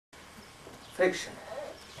friction.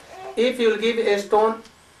 If you will give a stone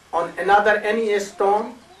on another any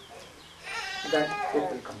stone, then it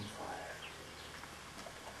will come fire.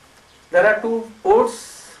 There are two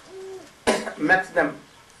woods, mix them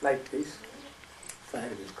like this,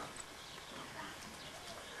 fire will come.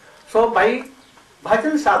 So by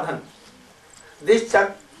bhajan sadhan, this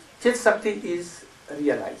Chit Shakti is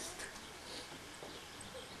realized.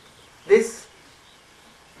 This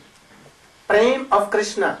prem of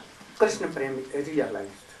Krishna prem is realized.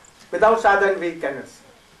 Without sadhan we cannot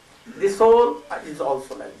see. The soul is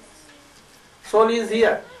also like this. Soul is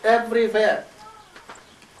here, everywhere.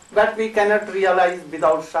 But we cannot realize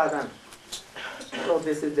without sadhan. So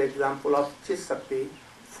this is the example of Chit Shakti,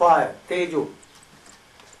 fire, teju.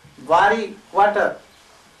 Vari, water.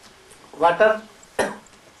 Water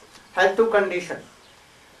has two conditions.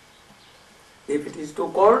 If it is too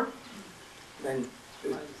cold, then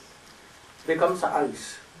it becomes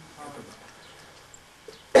ice.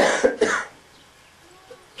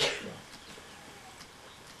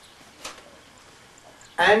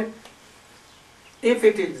 And if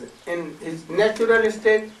it is in its natural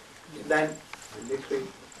state, then liquid.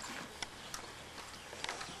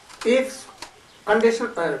 If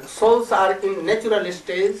souls are in natural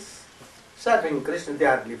states, serving Krishna, they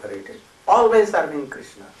are liberated. Always serving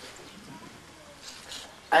Krishna.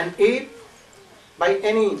 And if by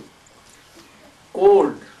any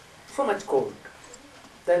cold, so much cold,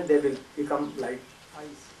 then they will become like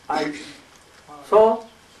ice. So,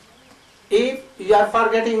 if you are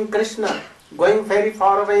forgetting Krishna, going very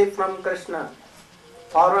far away from Krishna,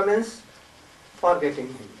 far away means forgetting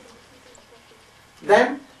Him,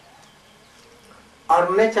 then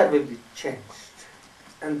our nature will be changed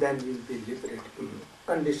and then we will be liberated in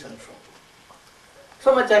conditioned soul.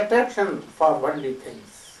 So much attraction for worldly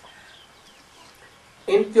things.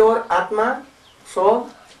 In pure Atma, so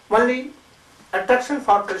only attraction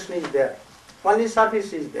for Krishna is there, only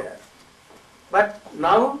service is there. But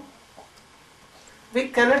now we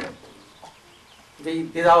cannot be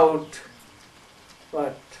without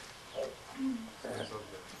what?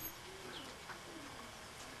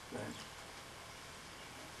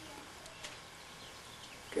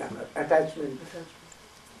 Attachment.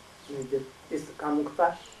 Is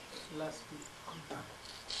Kamukta?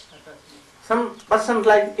 Some person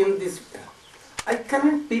like in this, I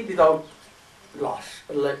cannot be without lust.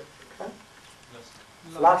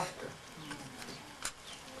 Lust.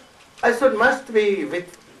 I should must be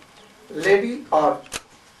with lady or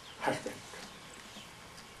husband.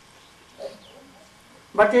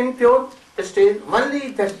 But in pure state,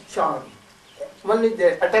 only the charm, only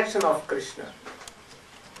the attraction of Krishna.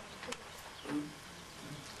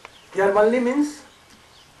 Here only means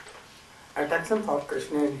attraction for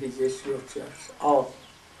Krishna and his associates, or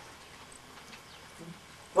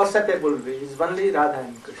worshipable is only Radha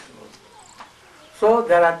and Krishna. So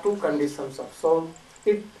there are two conditions of soul.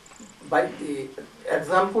 It by the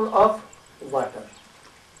example of water.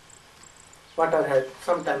 Water has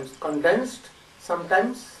sometimes condensed,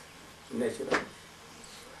 sometimes natural.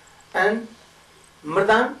 And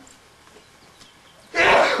Mridan,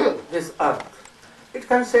 this earth, it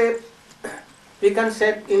can shape, we can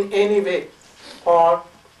shape in any way, or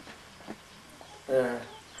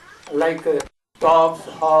like dogs,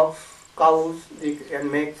 hogs, cows, we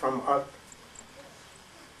can make from earth.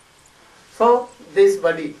 So this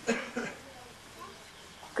body,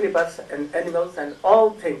 creepers and animals and all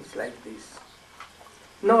things like this,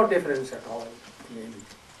 no difference at all.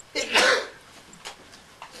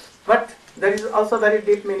 But there is also very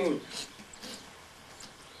deep meaning.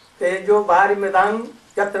 Tejo bhari mridang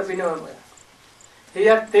yatra vinamaya.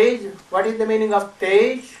 Here Tej, what is the meaning of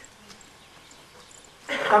Tej?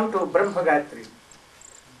 Come to Brahma Gayatri.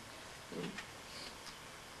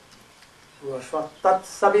 Tat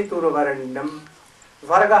savitur varanyam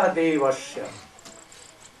varga devasya.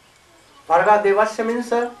 Varga devasya means,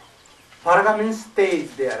 varga means Tej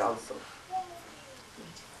there also.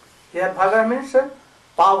 Here varga means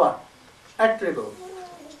power, attribute.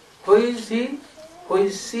 Who is he? Who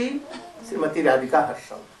is she? Srimati Radhika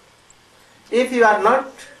herself. If you are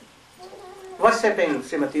not worshipping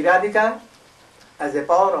Srimati Radhika as a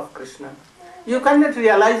power of Krishna, you cannot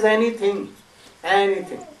realize anything.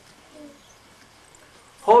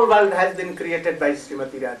 Whole world has been created by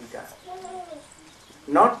Srimati Radhika,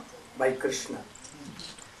 not by Krishna.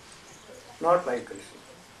 Not by Krishna.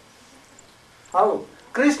 How?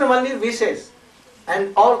 Krishna only wishes,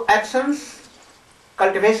 and all actions,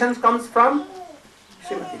 cultivations comes from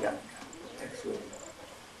Srimati Radhika. Actually,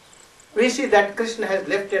 we see that Krishna has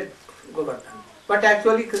lifted Govardhan, but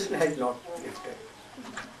actually Krishna has not lifted.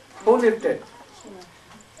 Who lifted?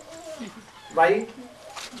 by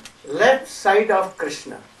left side of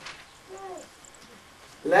Krishna.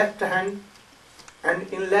 Left hand, and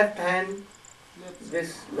in left hand,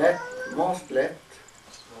 this left, most left.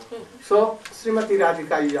 So Srimati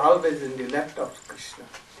Radhika is always in the left of Krishna.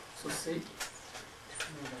 So see,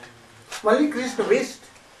 only Krishna wished,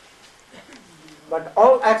 but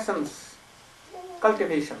all actions,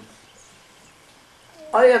 cultivations,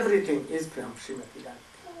 everything is from Srimati Radhika.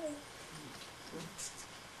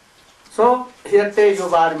 So here te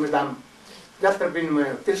yobar midam yatra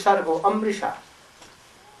vinmaya tisargo amrisha.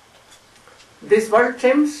 This world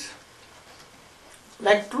seems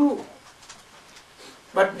like true,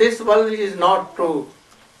 but this world is not true.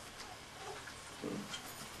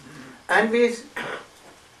 And we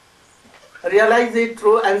realize it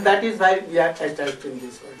true, and that is why we are attached in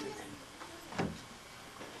this world.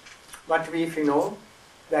 But if we know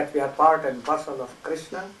that we are part and parcel of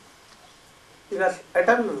Krishna, we are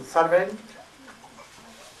eternal servant.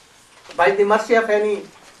 By the mercy of any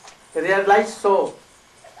realized soul,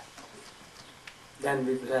 then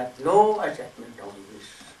we will have no attachment on this.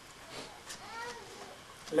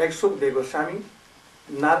 Like Sukadeva Goswami,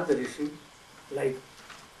 Narada Rishi, like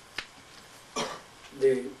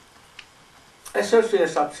the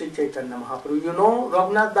associates of Sri Chaitanya Mahaprabhu. You know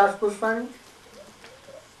Raghunath Das Goswami?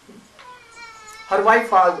 Her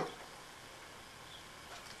wife was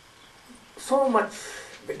so much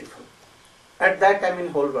beautiful. At that time in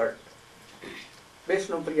whole world,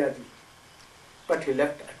 Vaishnav Priyaji. But he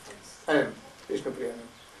left at once. Vaishnav Priyaji.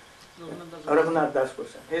 Raghunath Das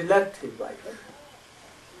Goswami. He left his wife.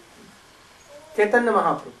 Chaitanya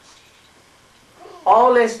Mahaprabhu.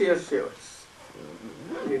 All associates.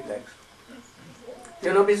 Did like so.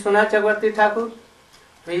 You know Vishwanath Chakravarti Thakur?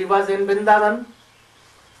 He was in Vrindavan.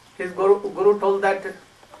 His guru told that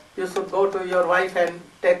you should go to your wife and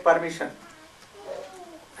take permission.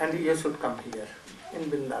 And you should come here in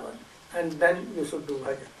Vrindavan. And then you should do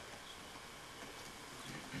bhajan.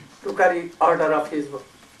 To carry order of his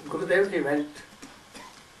Gurudev, he went.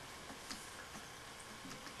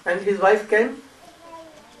 And his wife came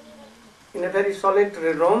in a very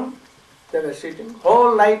solitary room. They were sitting.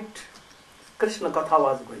 Whole night Krishna Katha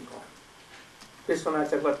was going on. Vishwanath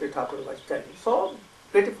Chakravarti Thakur was telling. So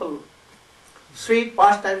beautiful, sweet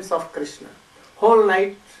pastimes of Krishna. Whole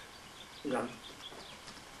night gone.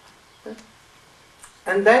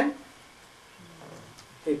 And then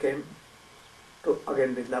he came to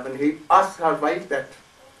again Vrindavan. He asked her wife that,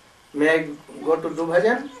 may I go to do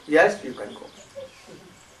bhajan? Yes, you can go.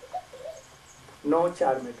 No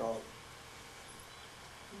charm at all.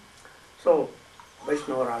 So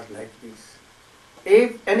Vaishnavas are like this.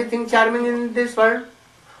 If anything charming in this world,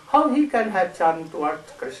 how he can have charm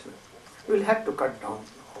towards Krishna? We will have to cut down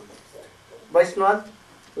all this. Vaishnavas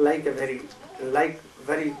like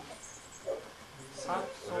very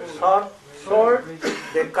short sword,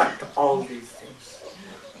 they cut all these things.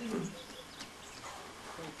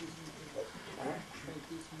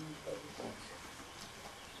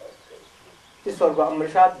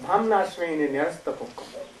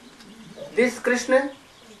 This Krishna,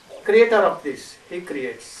 creator of this, he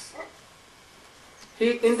creates.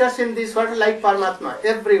 He enters in this world like Paramatma,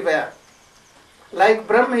 everywhere. Like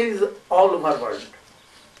Brahma, he is all over world.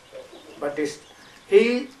 But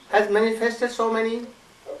he has manifested so many,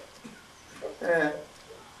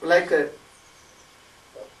 like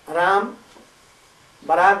Ram,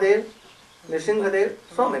 Baradev, Nrsimhadev,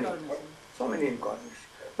 so many incarnations.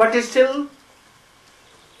 But still,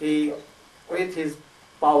 he, with his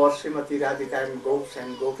power, Srimati Radhika and Gopis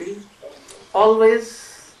and Gopis,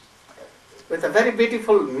 always with a very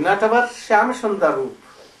beautiful Natavar Shyam Sundar Roop,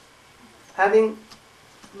 having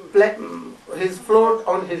his float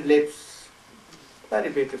on his lips, very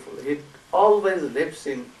beautiful. He always lives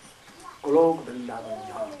in Golok Vrindavan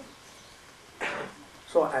Dham.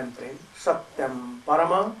 So I am praying, Satyam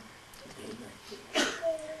Parama.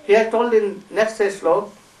 He has told in next slok,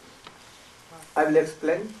 I will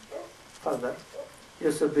explain further.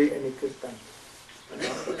 You should be any Kirtan.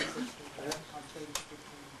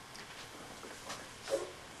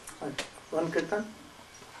 One Kirtan?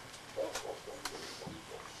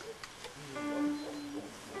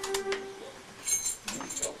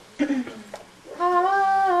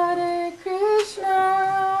 Hare Krishna,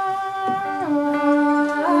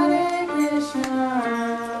 Hare Krishna,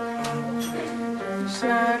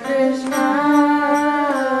 Krishna Krishna,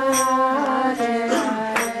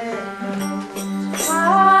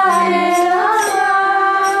 Hare Hare,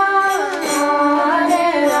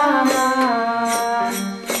 Hare Rama, Hare Rama,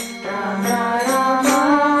 Rama Rama.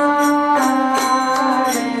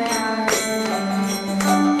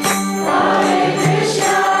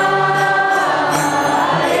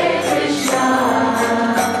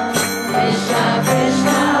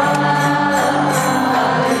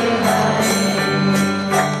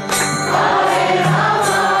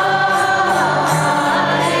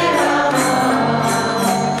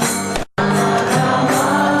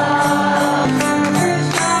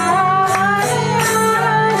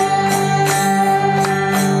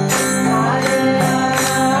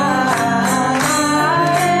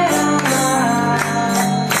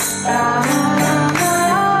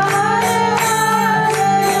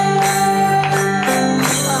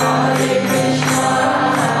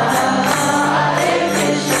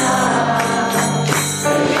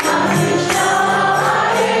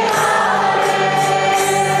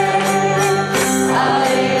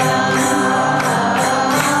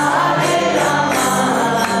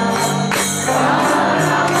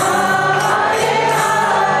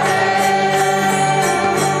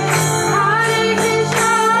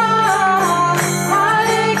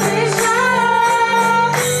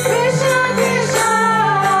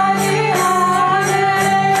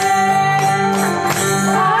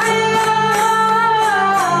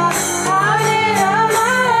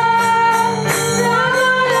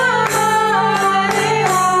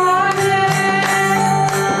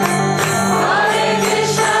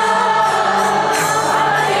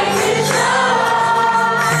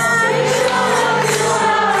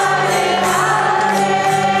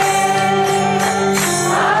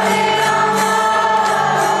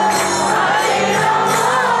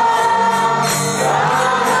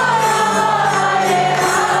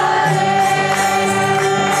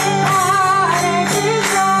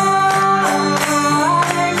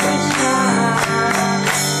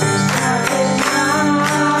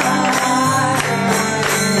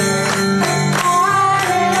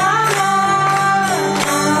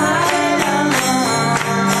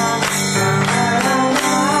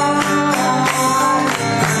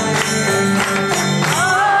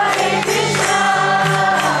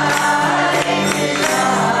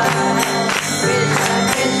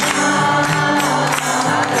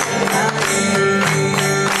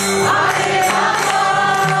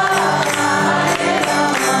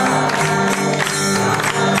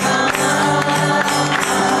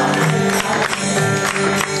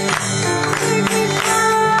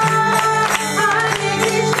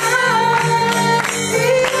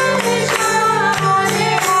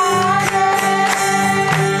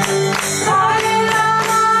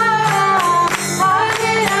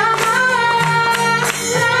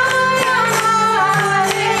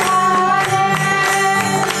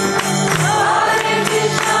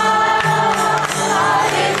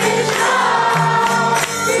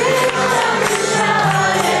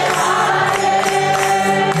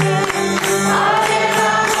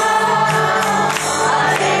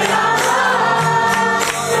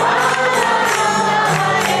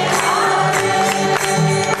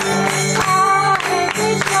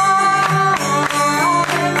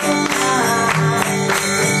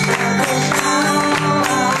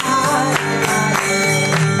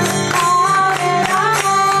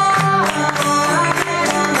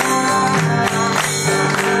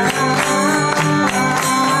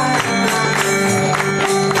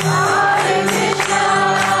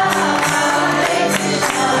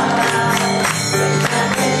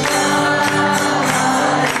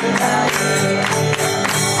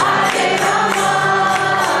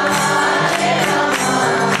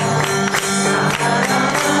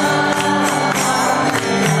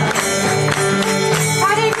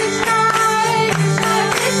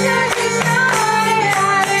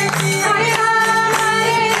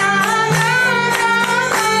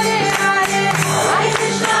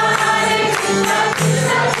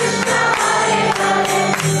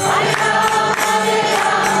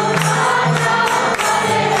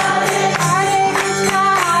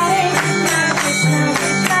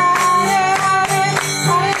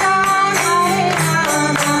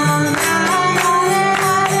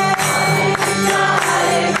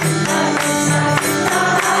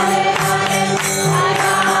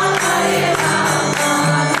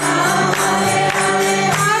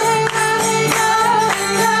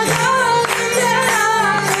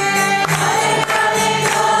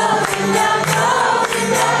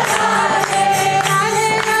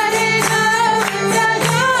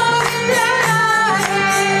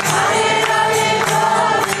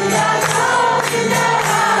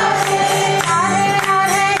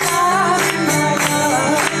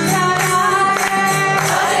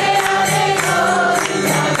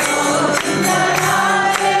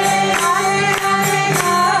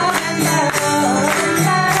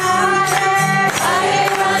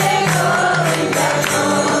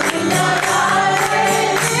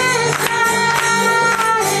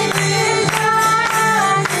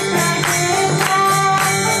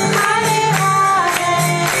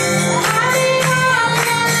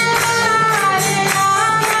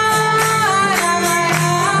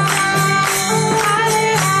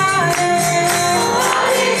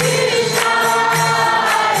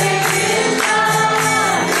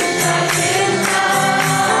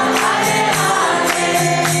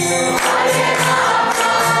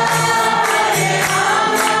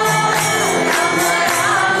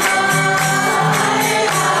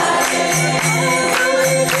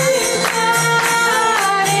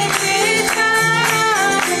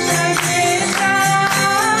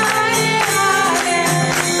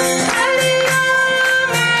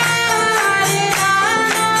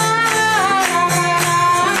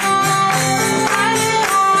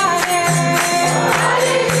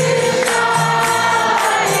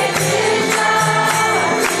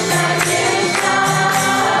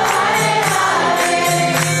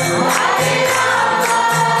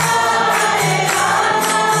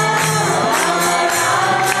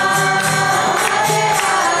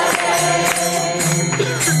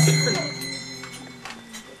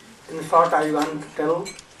 In short, I want to tell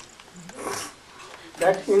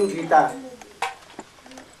that in Gita,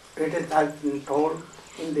 it has been told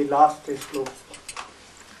in the last sloka,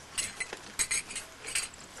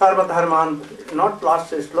 Sarva Dharman, not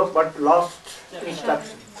last sloka, but last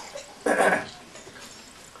instruction.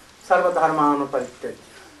 Sarva Dharman Parityaj,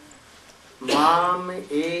 Mam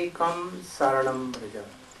Ekam Saranam Braja,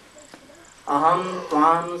 Aham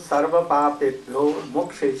Tvam Sarva Papebhyo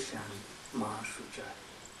Mokshayishyami Ma Shucha.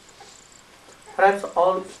 Perhaps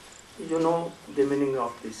all you know the meaning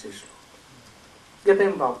of this sloka.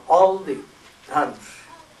 Getting about all the dharmas.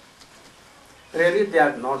 Really they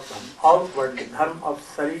are not dharma. Outwardly, dharma of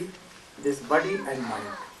Sari, this body and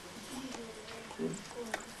mind.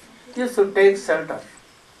 You should take shelter.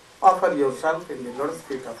 Offer yourself in the lotus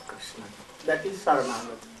feet of Krishna. That is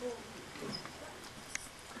Saranagati.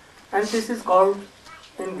 And this is called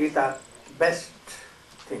in Gita best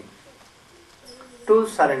thing. To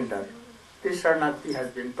surrender. This Saranagati has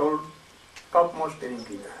been told topmost in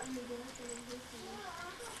Gita.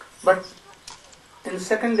 But in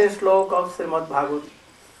second sloka of Srimad Bhagavad,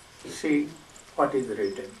 see what is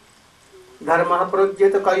written. Dharma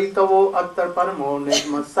projyata kaitavo attar paramo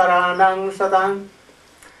nirma saranang sadang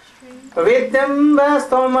Vedyam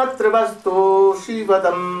vastam atra vastu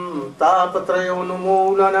shivadam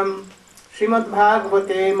tapatrayonumulanam Srimad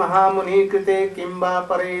Bhagavate Mahamuni krite kimba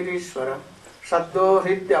parerishvara Saddo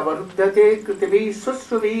hridya varuddhate kritivi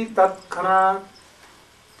susruvi tatkhana.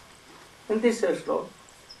 In this sloka,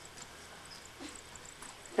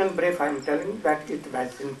 in brief I am telling that it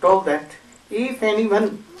has been told that if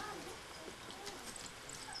anyone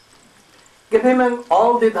give him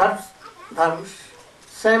all the dharmas,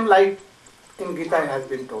 same like in Gita has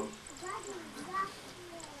been told.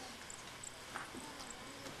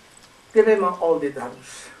 Give him all the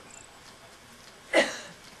dharmas.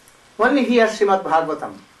 Only here Srimad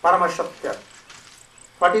Bhagavatam, Paramasatya.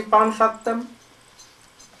 What is Paramasatya?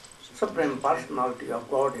 Supreme Personality of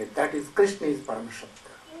Godhead. That is Krishna is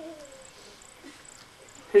Paramasatya.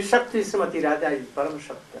 His Shakti Srimati Radha is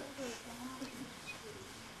Paramasatya.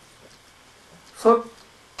 So,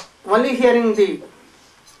 only hearing the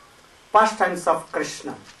pastimes of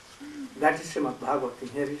Krishna, that is Srimad Bhagavatam.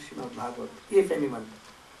 Here is Srimad Bhagavatam. If anyone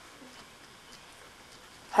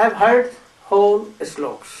have heard whole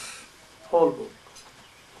slokas, whole book.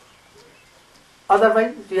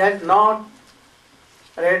 Otherwise, he has not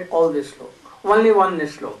read all the sloka. Only one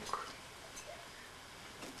sloka.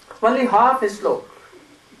 Only half a sloka.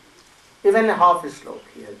 Even a half a sloka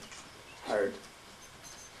he has heard.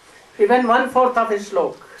 Even 1/4 of a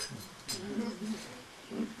sloka.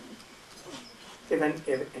 Even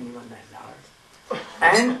if anyone has heard.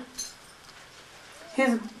 And he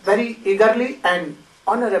is very eagerly and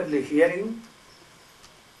honorably hearing.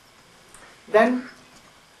 Then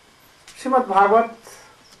Srimad Bhagavat,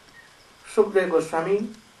 Sukadeva Goswami,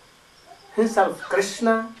 himself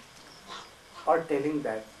Krishna, are telling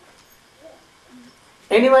that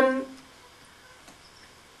anyone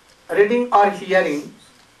reading or hearing,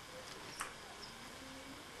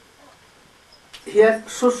 here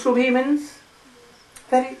Susubhi means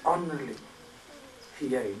very honorably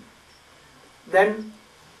hearing, then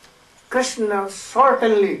Krishna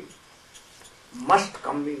certainly must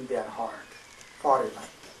come in their heart forever.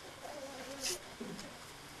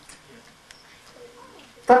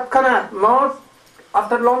 Tatkana, not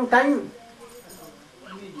after long time.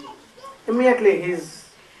 Immediately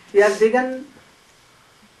he has begun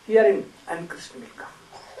hearing and Krishna will come.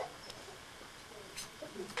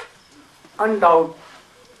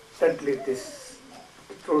 Undoubtedly this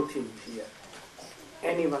truth is here.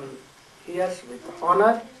 Anyone hears with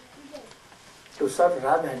honor to serve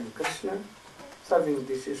Radha and Krishna, serving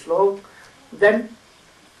this sloka, then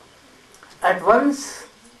at once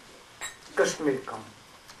Krishna will come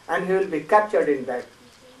and he will be captured in that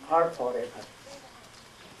heart forever.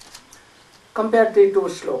 Compare the two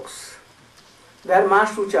slokas. There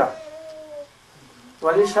Mahasucha,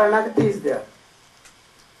 only Sharanagati is there.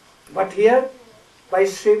 But here, by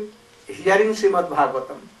hearing Srimad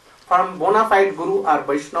Bhagavatam, from bona fide Guru or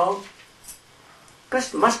Vaishnava,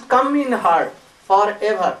 Krishna must come in heart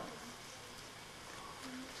forever.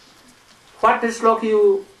 What sloka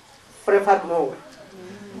you prefer more?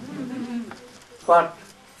 What?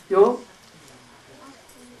 You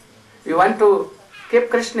want to keep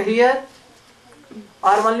Krishna here?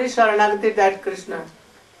 Or only Sharanagati that Krishna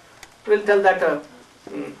will tell that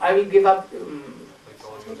I will give up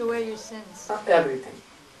Take away your sins. everything.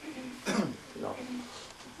 No.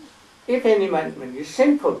 If any man is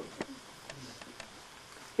sinful,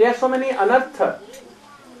 he has so many anartha,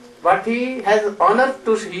 But he has honor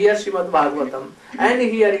to hear Srimad Bhagavatam, and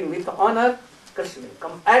hearing with honor, Krishna will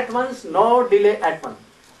come at once, no delay at once.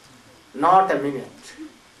 Not a minute.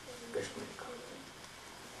 Krishna will come.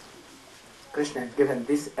 Krishna has given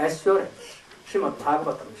this assurance. Srimad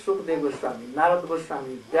Bhagavatam, Sukadeva Goswami, Narad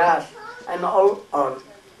Goswami, Vyas, and all others.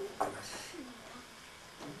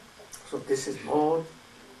 So this is more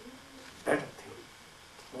better thing.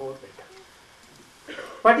 More better.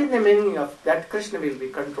 What is the meaning of that? Krishna will be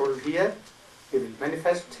controlled here, he will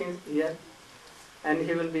manifest things here, and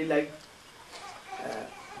he will be like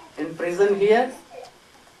in prison here,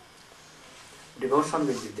 devotion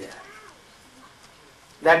will be there.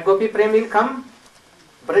 That Gopi Prem will come,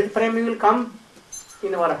 Braj Prem will come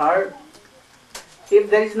in our heart.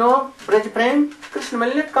 If there is no Braj Prem, Krishna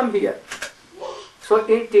will not come here. So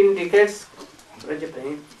it indicates, Braj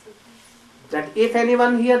Prem, that if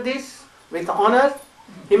anyone hear this with honor,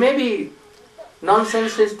 he may be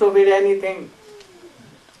nonsense is to be anything.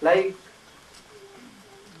 Like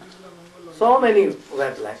so many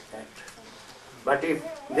were like that. But if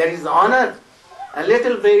there is honor, a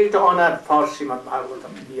little bit honor for Srimad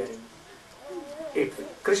Bhagavatam hearing,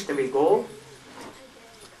 Krishna will go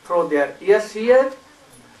through their ears here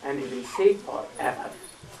and he will see forever.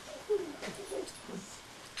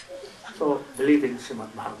 So believe in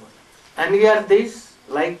Srimad Bhagavatam. And hear this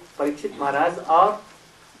like Parikshit Maharaj or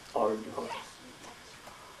all devotees.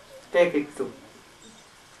 Take it to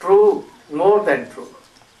true, more than true.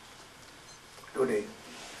 Today,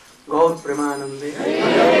 Gaur Premanande.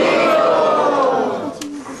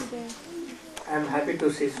 I am happy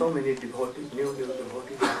to see so many devotees, new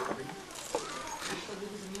devotees are coming.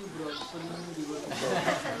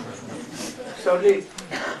 Surely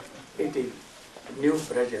it is new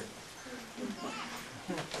pressure.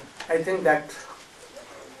 I think that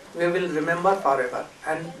we will remember forever,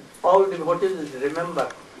 and all devotees will remember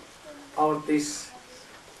all this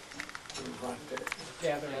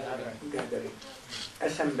gathering,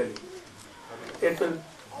 assembly. It will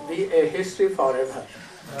be a history forever.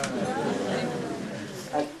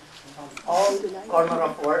 At all corner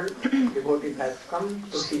of world, devotees have come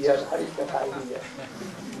to hear Harikatha here.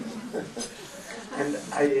 And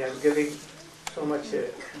I am giving so much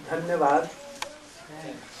dhanyavad,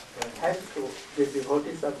 thanks to the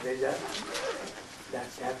devotees of Veja that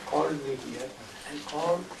they have called me here and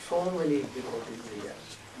called so many devotees here.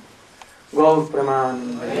 Gaur Praman.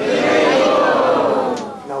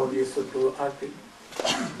 Now we should do Aarti.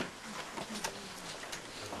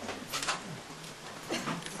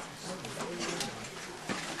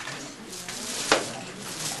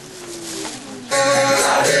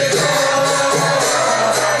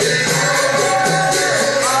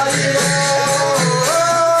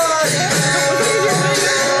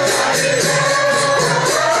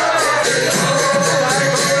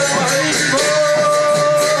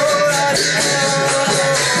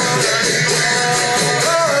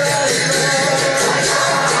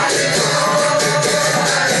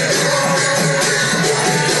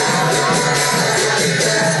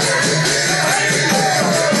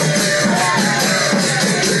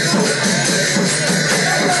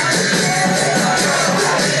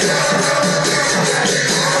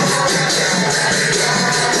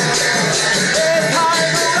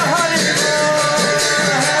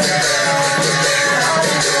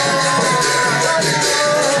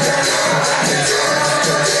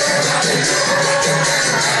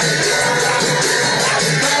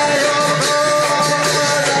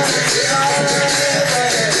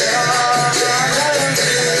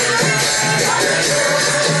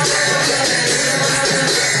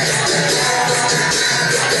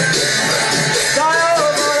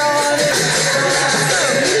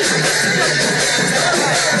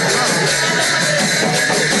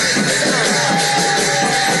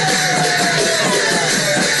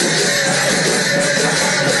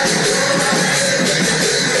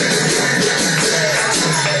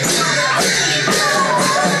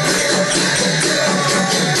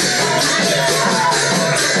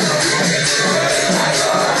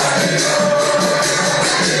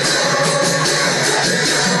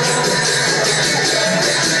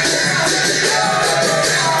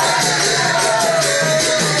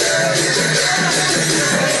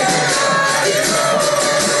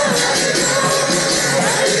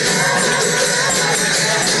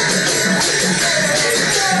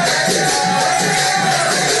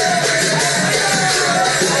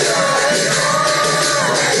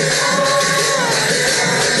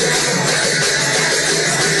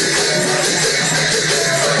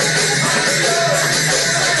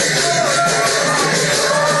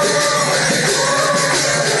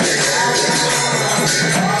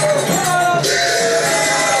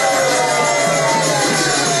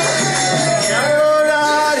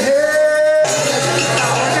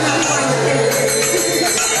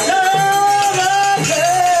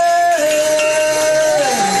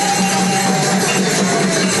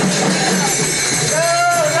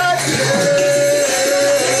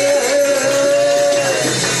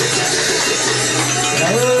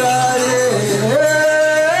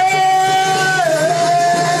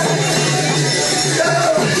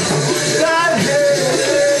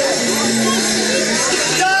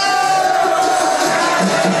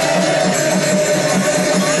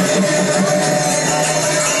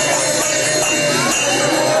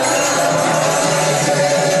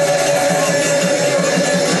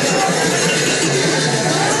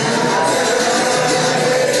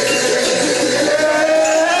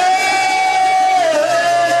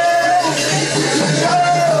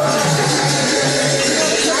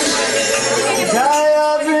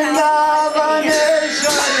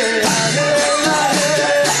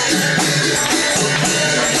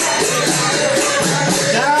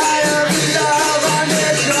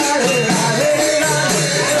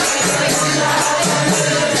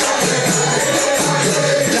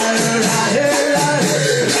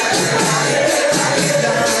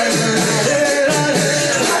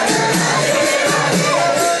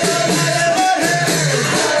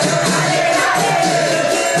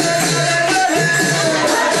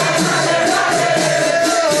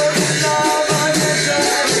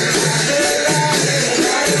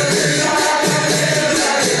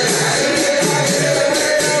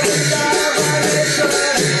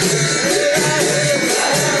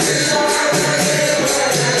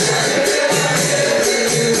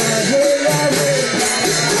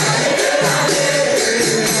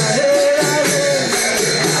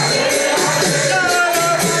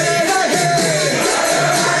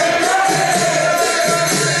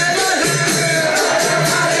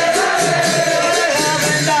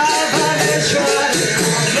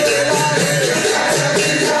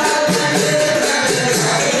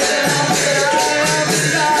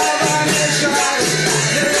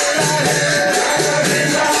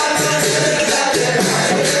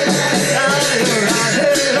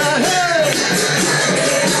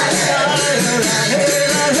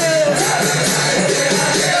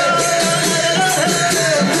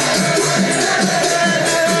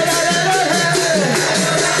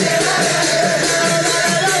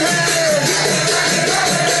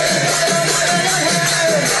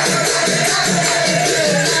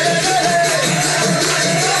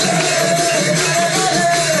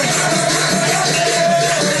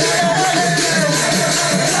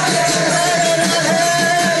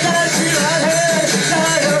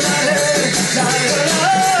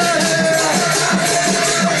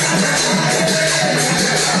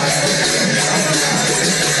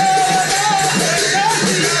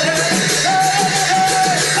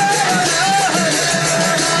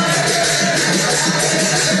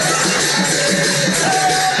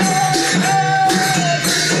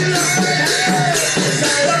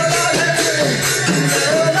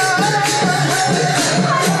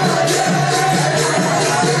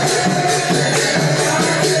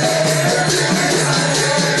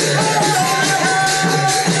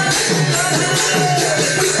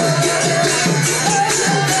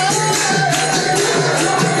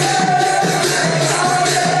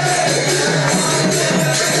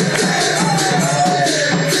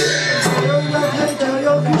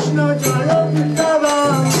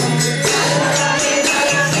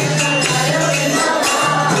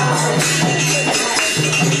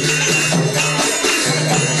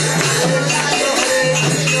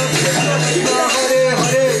 Every trip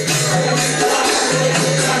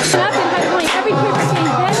is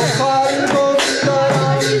getting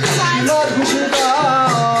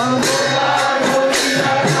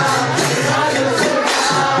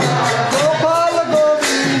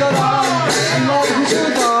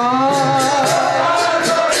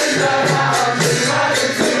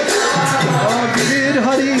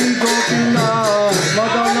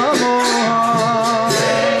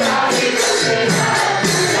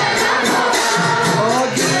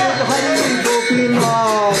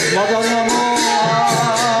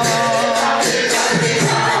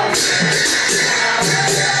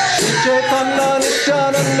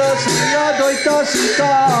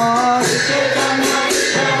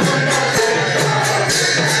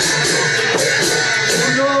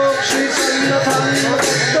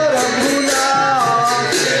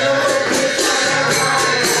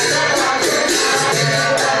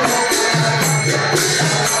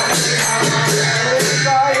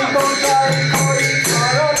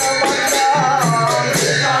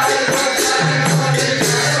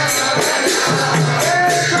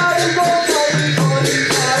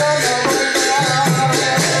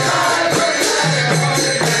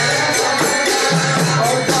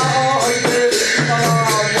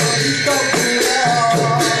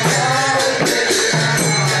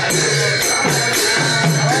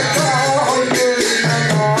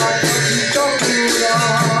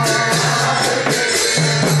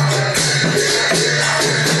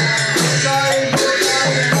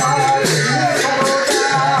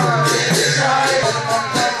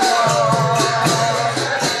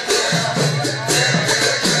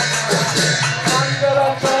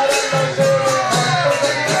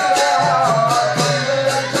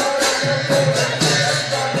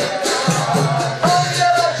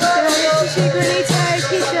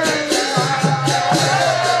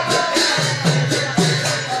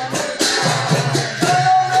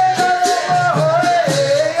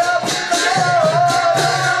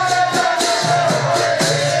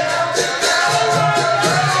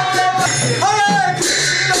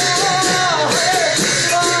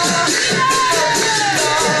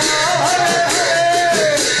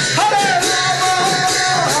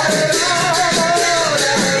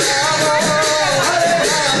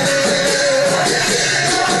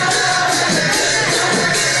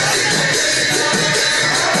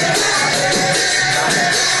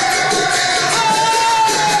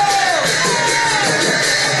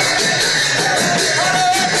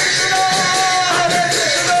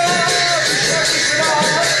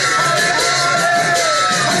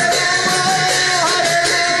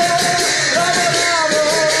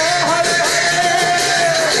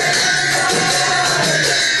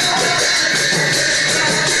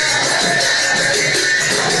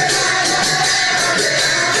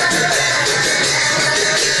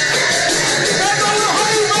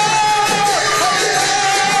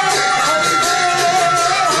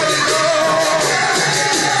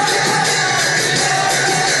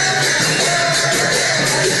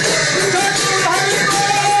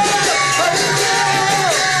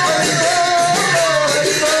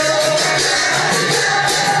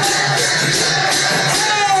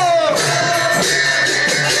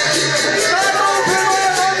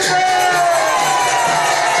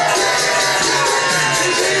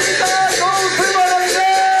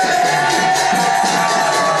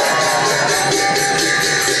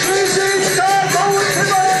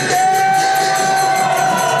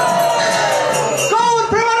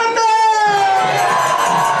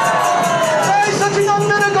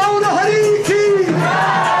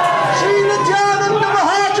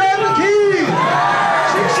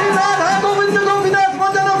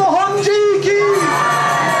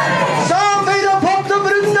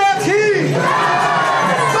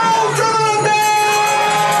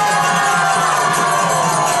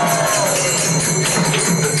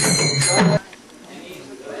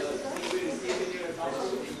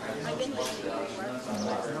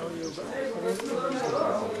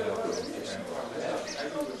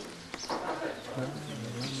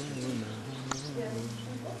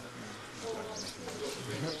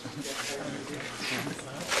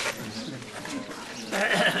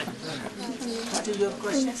What is your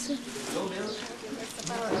question?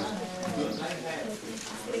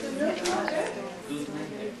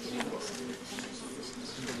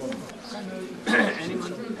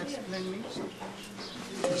 Anyone explain me?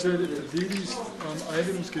 You said if the deity's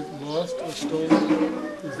items get lost or stolen,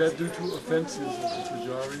 is that due to offenses of the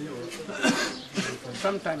pujari or?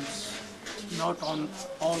 Sometimes, not on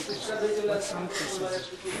all cases, but some cases.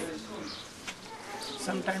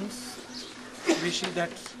 Sometimes we see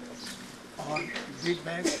that our big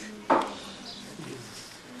bag is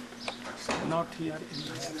not here in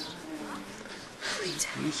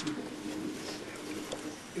mission.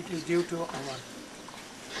 It is due to our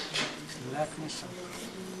lackness of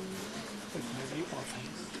but very often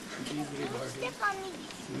it is regarding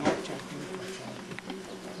not chanting for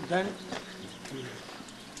then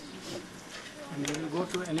and we will go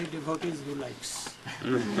to any devotees who likes.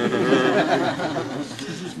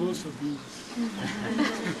 This is most of you.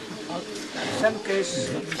 Some case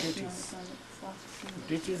deities.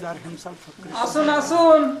 Deities are himself a Krishna.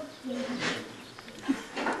 Asun.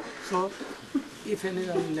 So, if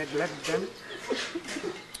anyone neglect them,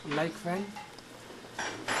 like when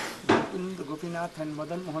Gopinath and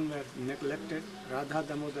Madan Mohan were neglected, Radha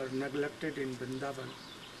Damodar neglected in Vrindavan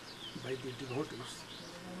by the devotees,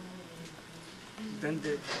 then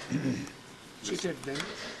they cheated them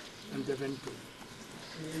and they went to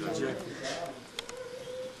Jaipur.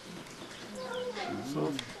 So,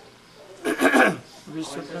 we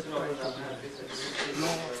should not try to do that. No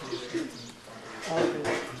offense.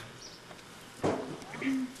 Always.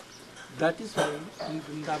 That is why in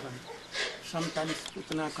Vrindavan, sometimes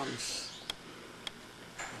Putana comes,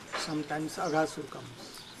 sometimes Aghasur comes.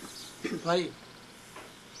 Why?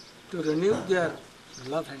 To renew their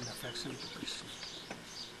love and affection to Krishna.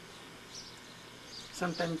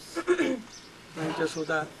 Sometimes when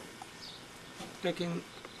Yashoda taking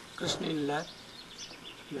Krishna in lap,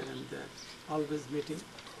 here and there, always meeting,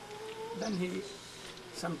 then he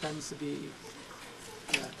sometimes be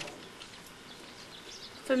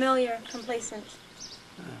familiar, complacent.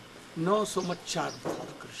 No so much charm for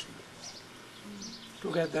Krishna.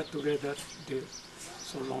 Together, they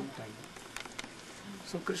so long time.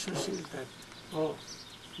 So Krishna sees that, oh,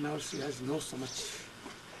 now she has no so much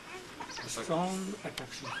strong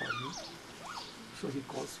attraction for me. So he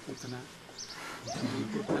calls Putana.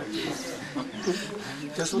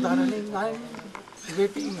 Yashoda running, I'm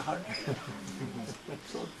waiting her.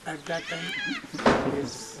 So at that time,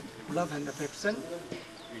 his love and affection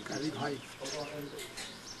revived.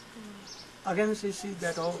 Again she sees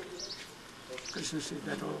that, oh, Krishna sees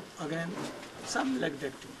that, oh, again, some like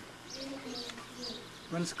that too.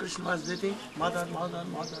 Once Krishna was waiting, mother, I want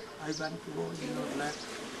to go in your lap,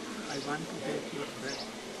 I want to take your breath.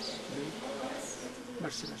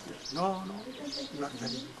 But she was there. No, you are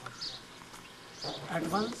very good. At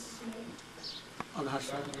once,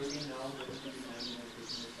 Aghasur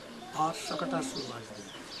or Sakatasur was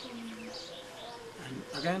there. And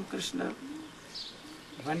again Krishna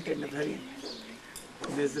went in a very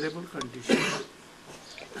miserable condition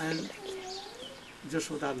and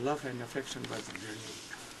Yashoda's love and affection was renewed.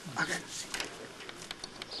 Again,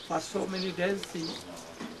 for so many days she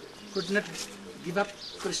could not give up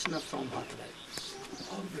Krishna from her life.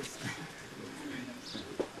 Always.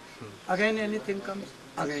 Again anything comes,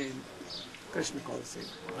 again Krishna calls him,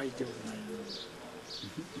 I do.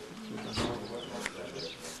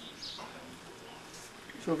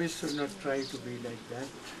 So we should not try to be like that,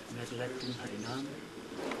 neglecting Harinam,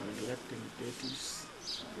 neglecting deities,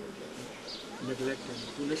 neglecting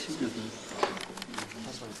Tulasi.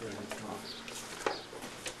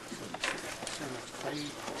 I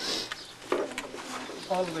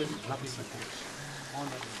always love Krishna,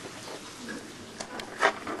 honor him.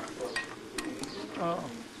 Oh,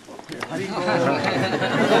 okay. Hari Bol.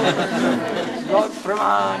 Lord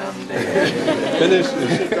Pramanande. Finish.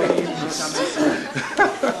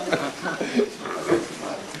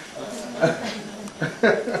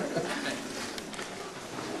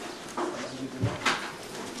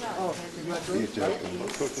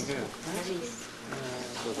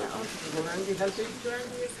 Goswami helping?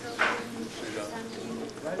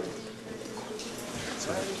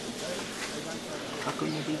 How come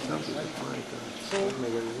you did something like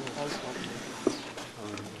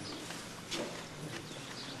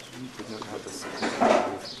you did not have the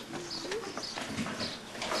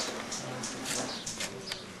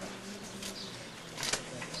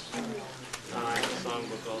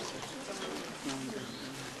songbook also.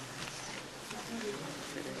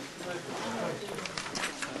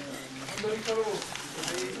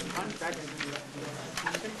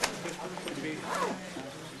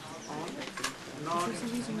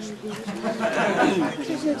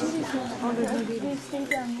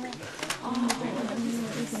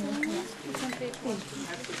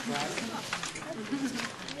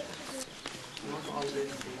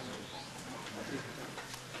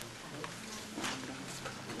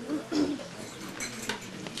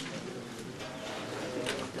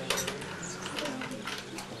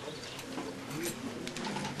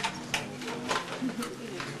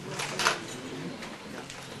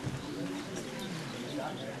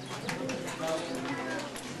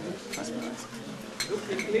 Do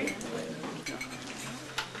quickly.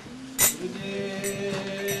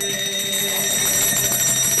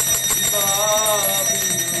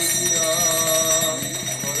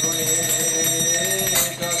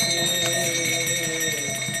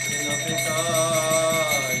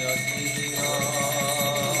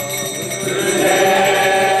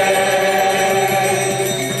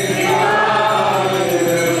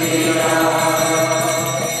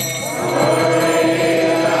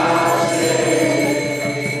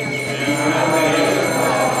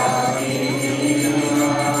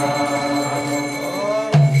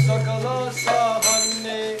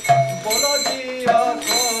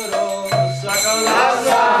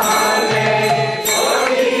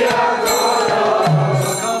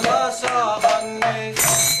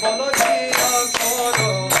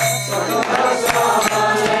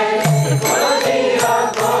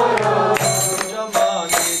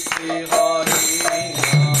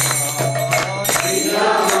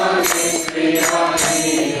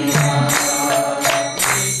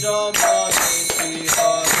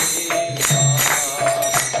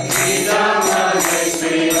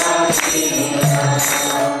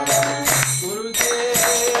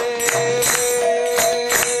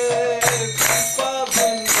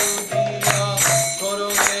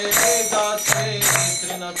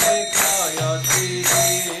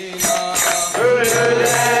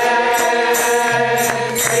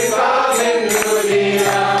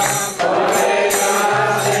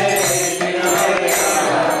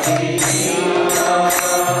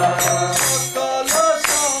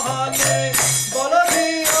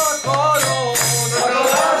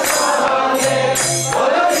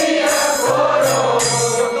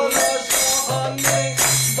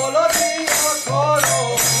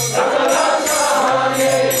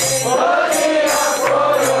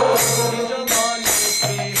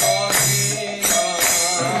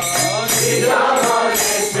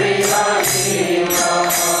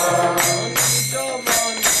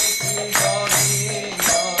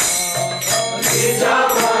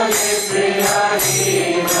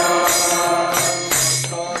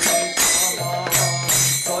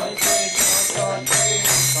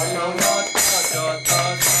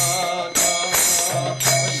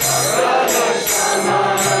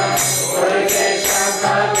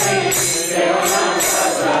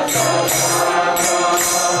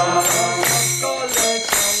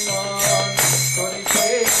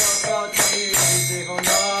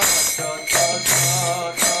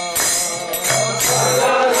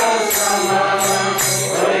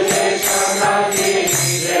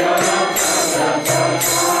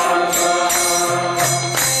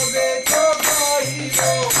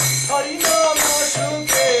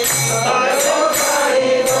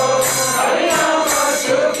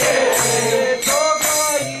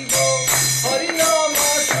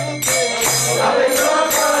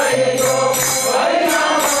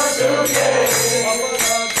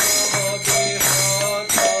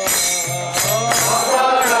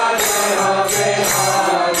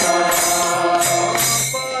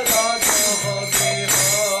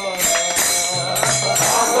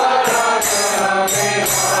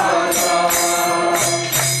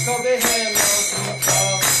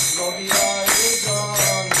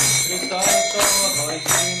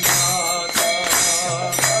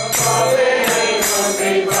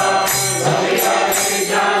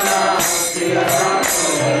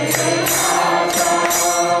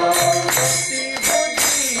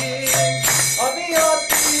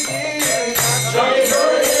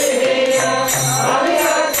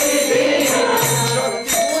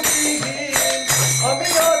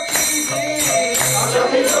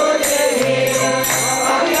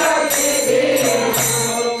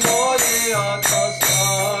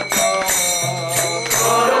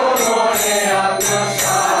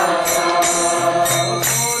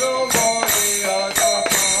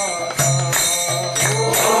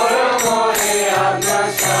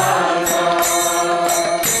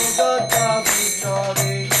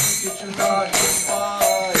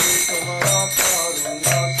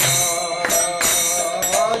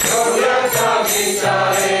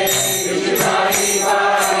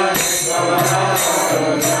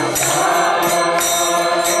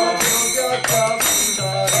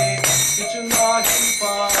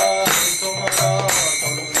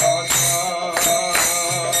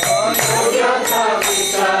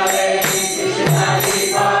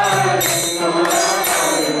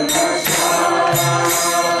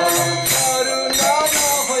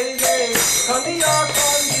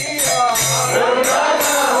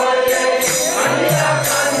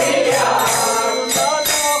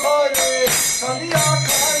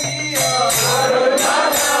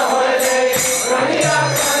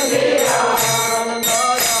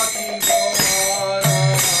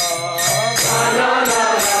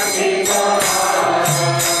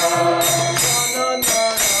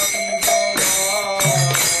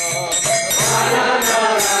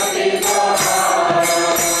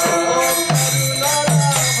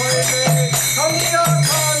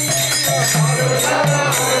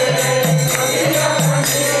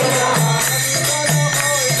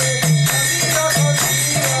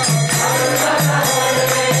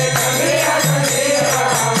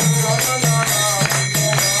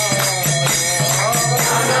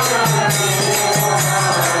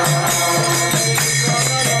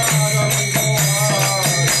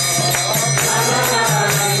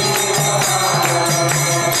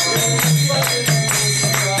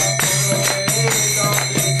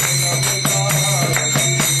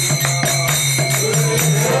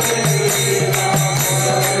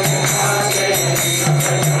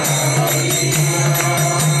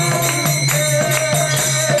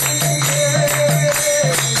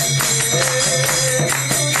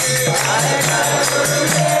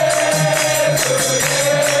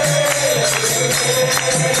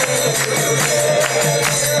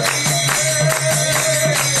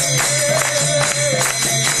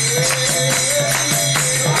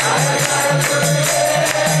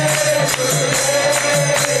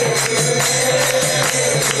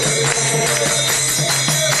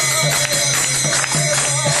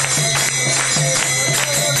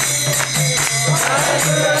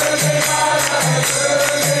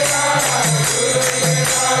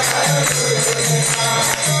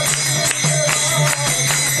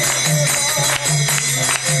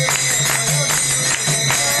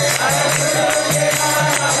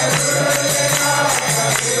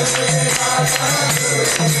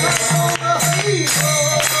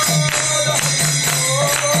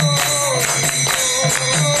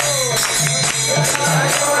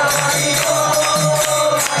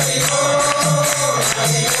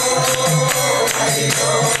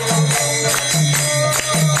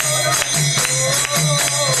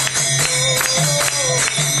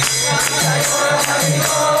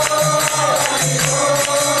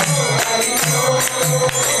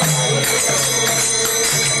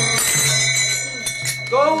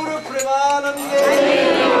 Gaur Premanande.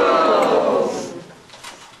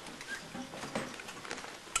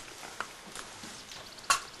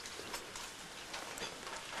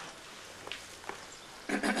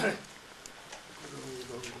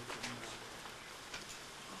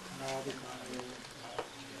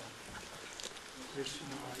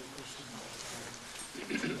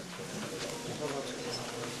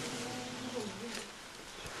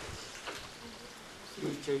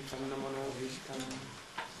 Chaitanya Manobhishtam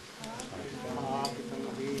Apitam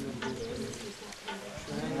Vena Bhutale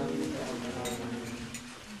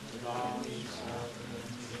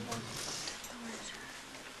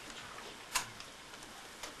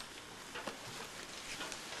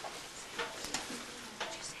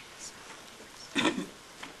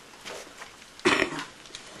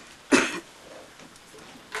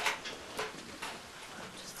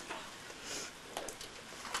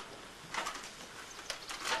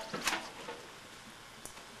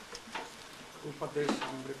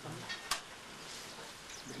Upadeshamritam,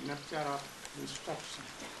 the nectar of instruction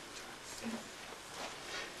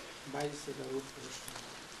by Srila Rupa Goswami.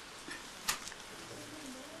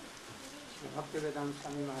 Bhaktivedanta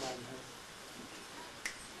Maharaj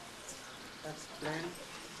has explained,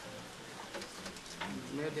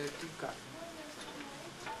 made a tika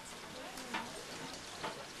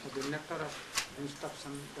of the nectar of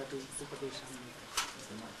instruction, that is Upadeshamritam.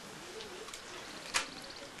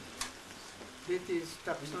 These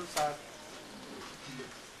instructions are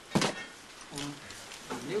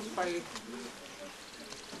used by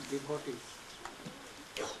devotees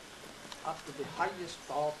up to the highest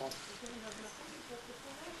top of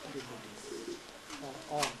devotees for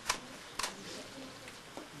all.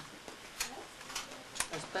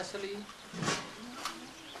 Especially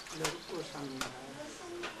the Rupa Goswami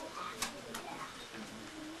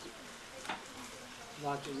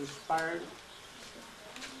was inspired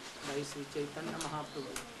by Sri Chaitanya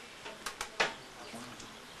Mahaprabhu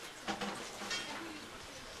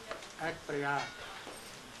at Prayag,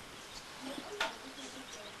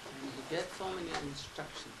 and he gave so many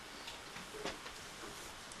instructions,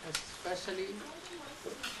 especially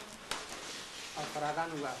of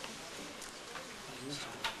Raganuga,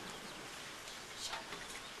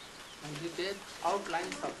 and he gave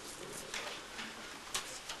outlines of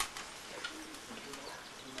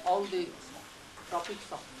all the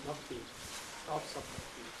topics of bhakti, tops of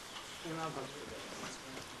bhakti, Srimad Bhakti,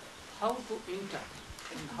 how to enter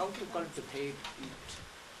and how to cultivate it.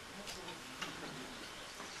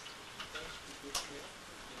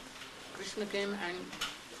 Krishna came and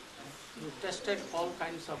he tested all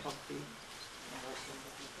kinds of bhakti,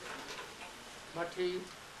 but he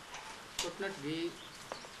could not give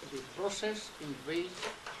the process in which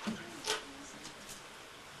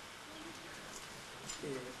a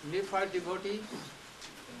neophyte devotee,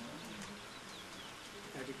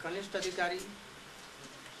 that the Kanishta Adhikari,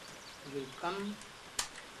 will come.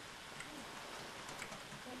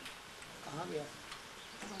 कहाँ गया?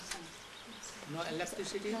 No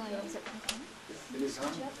electricity?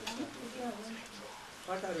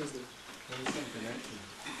 What are you doing?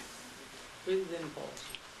 Please then pause.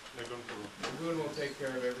 Lagoon will take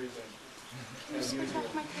care of everything. As usual.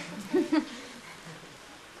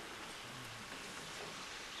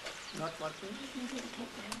 Not working?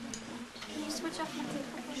 Can you switch off my tape?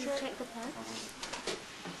 Sure. Check the plug.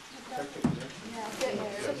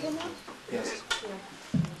 Yes.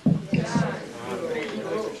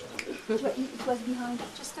 It was behind.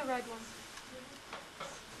 Just the red one.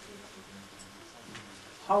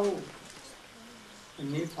 How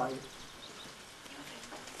Nephi,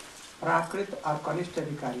 Prakrit or Kanishta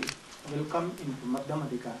Adhikari will come into Madhyam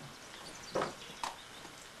Adhikari,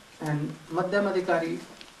 and Madhyam Adhikari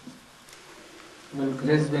will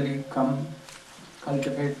gradually come,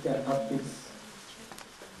 cultivate their bhaktis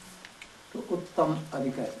to Uttam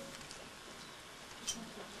Adhikari.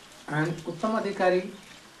 And Uttam Adhikari,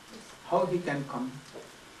 how he can come?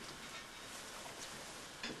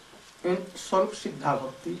 In Swarup Siddha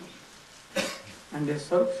Bhakti, and a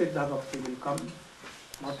Swarup Siddha Bhakti will come,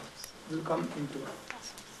 not will come into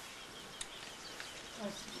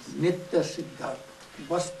Nitya Siddha,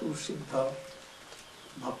 Vastu Siddha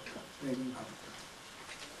Bhakta, Premi Bhakta.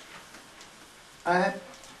 I have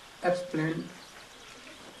explained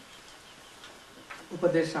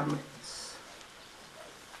Upadeshamrits,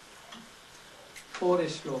 4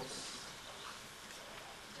 slokas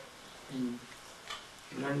in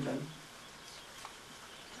London,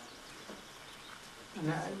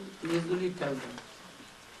 and I usually tell them,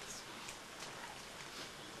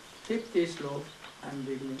 50 sloka I am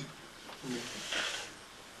beginning here.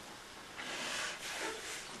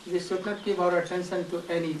 We should not give our attention to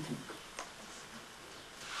anything.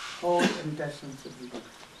 All intention should be good.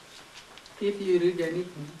 If you read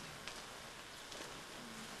anything,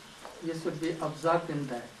 you should be absorbed in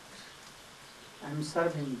that. I am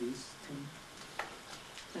serving this thing.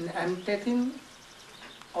 And I am taking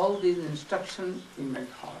all these instructions in my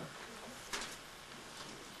heart.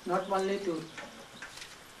 Not only to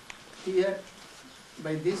hear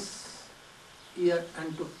by this ear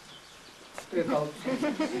and to take out.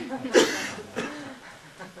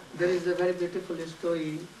 There is a very beautiful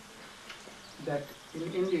story that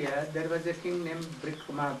in India there was a king named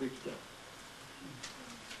Brikmavidya.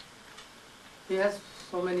 He has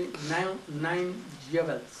so many nine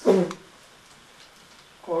jewels,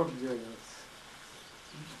 court jewels.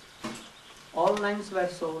 All 9 were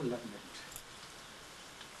so learned.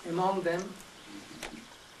 Among them,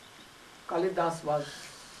 Kalidas was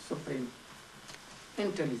supreme,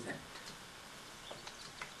 intelligent.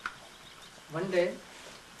 One day,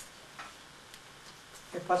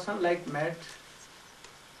 a person like madman,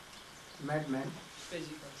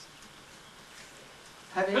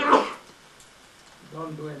 having,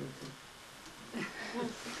 don't do anything.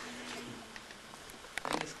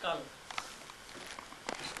 Skull.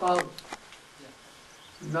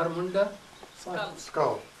 Narmunda.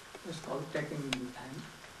 Skull. Skull taking in hand.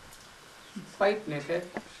 Quite naked.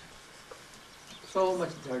 So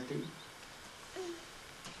much dirty.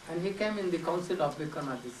 And he came in the council of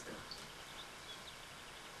Vikramaditya.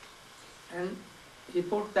 And he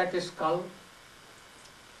put that skull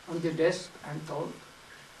on the desk and told,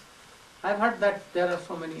 I've heard that there are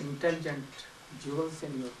so many intelligent jewels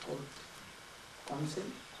in your court council.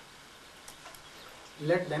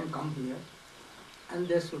 Let them come here and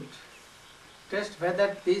they should test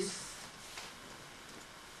whether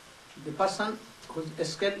the person whose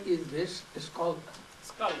skull is this, skull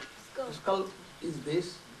is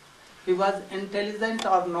this, he was intelligent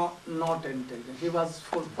or not intelligent. He was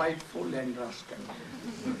quite full and rascal.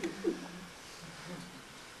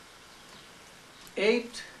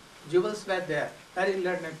 8 jewels were there, very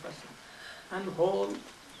learned person, and whole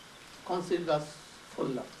council was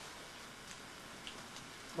full of.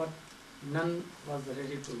 But none was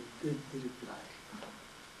ready to give the reply.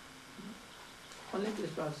 Only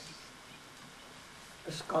this was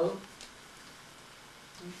a skull,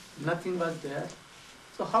 nothing was there.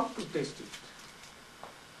 So how to test it?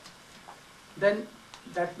 Then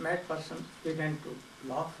that mad person began to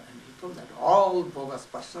laugh and he told that all bogus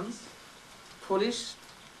persons, foolish,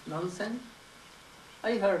 nonsense,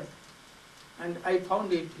 I heard and I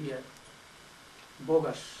found it here,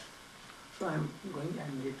 bogus. So I am going,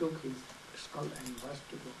 and he took his skull and was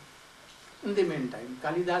to go. In the meantime,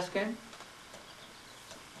 Kalidas came.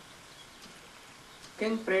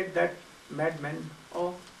 King prayed that madman,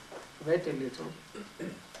 oh, wait a little.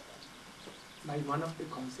 My one of the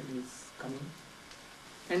council is coming,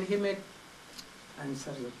 and he may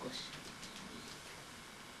answer your question.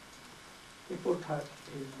 He put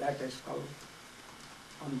that skull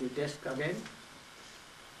on the desk again,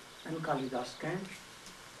 and Kalidas came.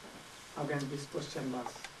 Again this question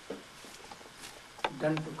was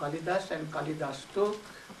done to Kalidas, and Kalidas took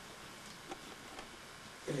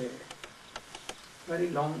a very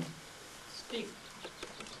long stick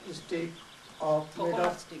of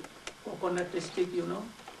coconut stick, you know,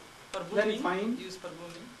 very fine, used for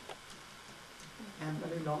booming. and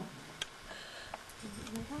very long,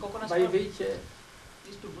 Coconut by which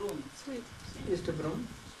used to broom. is to broom.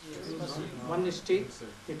 Yes. One stick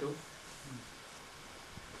he took,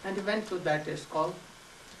 and he went to that skull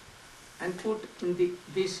and put in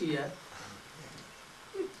this ear,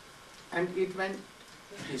 and it went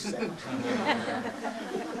this side.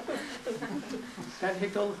 Then he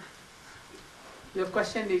told, your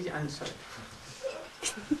question is answered.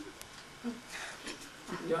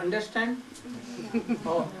 You understand?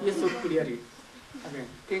 Oh, you should clear it. Again,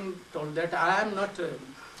 king told that I am not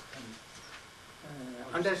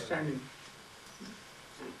understanding.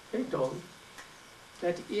 He told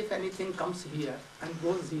that if anything comes here and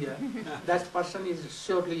goes here, that person is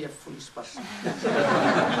surely a foolish person.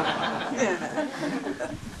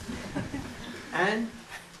 And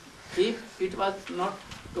if it was not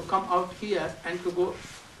to come out here and to go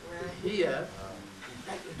here,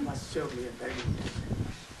 then it was surely a very intelligent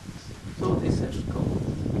person. So this is scope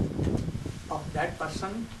of that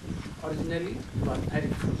person originally was very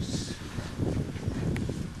foolish.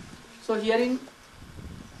 So hearing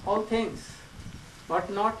all things, but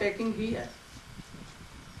not taking here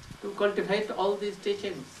to cultivate all these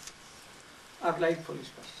teachings are like foolish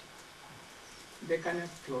person. They cannot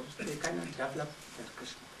flourish, they cannot develop their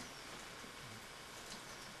Krishna.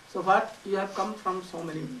 So what you have come from so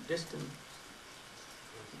many distance,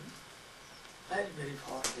 very, very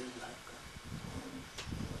far away you have come.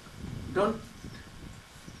 Don't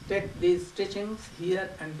take these teachings here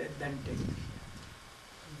and then take it here.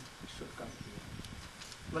 You should come here.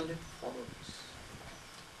 Well, let's follow this.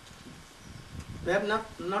 We have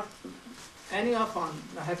not any of us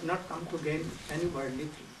have not come to gain any worldly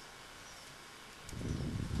thing.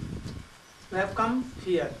 We have come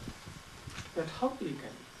here that how we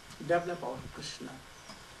can develop our Krishna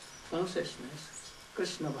consciousness,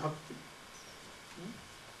 Krishna Bhakti.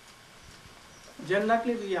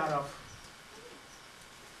 Generally we are of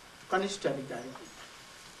Kanishta Adhikari.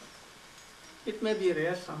 It may be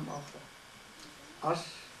rare some of us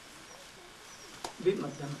be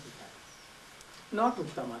Madhyam Adhikari, not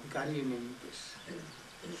Uttam Adhikari in any case.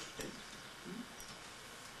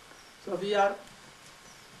 So we are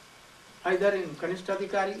either in Kanishta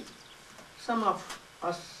Adhikari, some of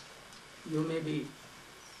us you may be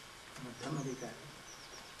Madhyam Adhikari.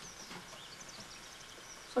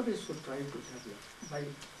 So we should try to develop by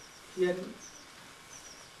hearing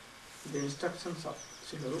the instructions of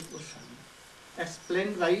Srila Rupa Goswami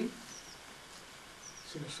explained by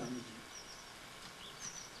Srila Swamiji.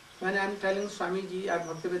 When I am telling Swamiji or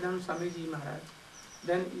Bhaktivedanta Swamiji Maharaj,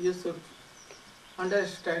 then you should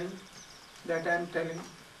understand that I am telling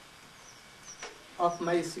of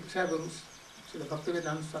my Siksha Gurus, Srila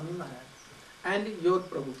Bhaktivedanta Swami Maharaj and your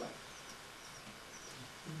Prabhupada.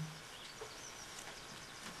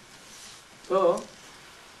 So,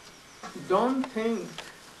 don't think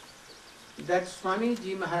that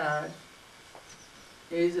Swamiji Maharaj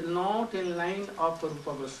is not in line of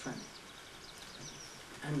Rupa Goswami.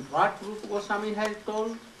 And what Rupa Goswami has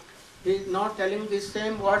told, he is not telling the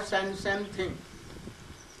same words and same thing.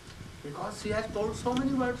 Because he has told so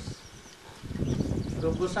many words.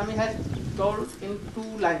 Rupa Goswami has told in 2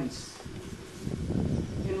 lines,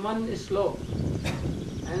 in 1 slok.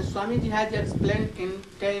 And Swamiji has explained in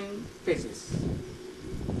 10 pages.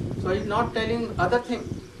 So he is not telling other thing.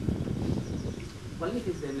 Only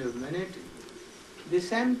he is illuminating the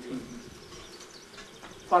same thing.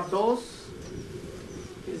 For those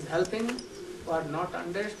he is helping who are not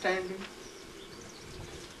understanding,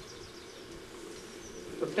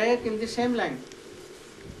 to take in the same line.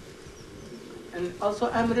 And also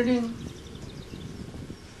I am reading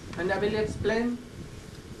and I will explain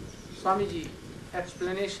Swamiji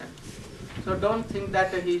explanation. So don't think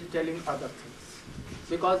that he is telling other things,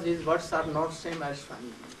 because his words are not same as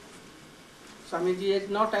Swamiji. Swamiji is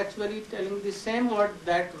not actually telling the same word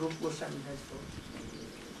that Rupa Goswami has told,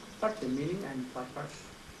 but the meaning and purpose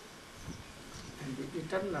and the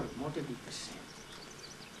eternal motive is the same.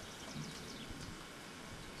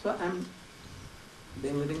 So I am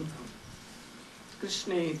reading from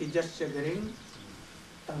Krishna iti jasya garing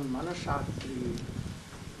tam manasatri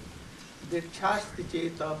Dirchasti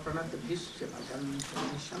cheta pranat bhisya bhajan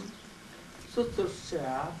pranisham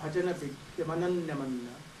sutrusya bhajana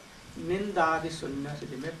vidyamananyamanna nindadi sunya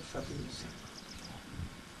siddhimet satisam.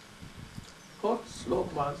 4th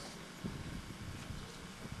slok was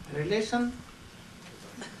relation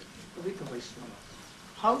with Vaishnava.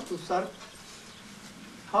 How to serve,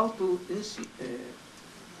 how to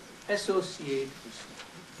associate Krishna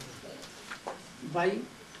by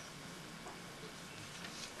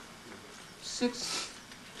 6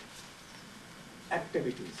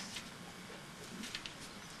 activities.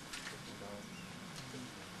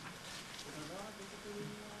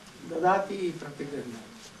 Dadati pratigrahna.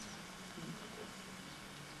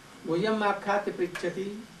 Bhuyam akhyati prichati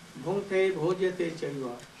bhungte bhojyate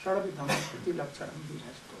chaiva shadavidham iti lakshanam he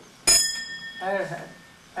has told. I have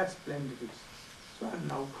explained this. So I am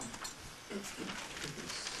now come to this.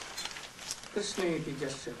 Krishna iti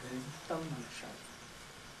jasya garing tam manasatri.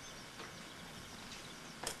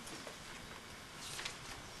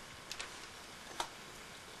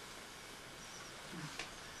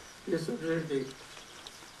 You should read the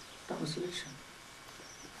translation.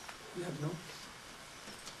 You have no.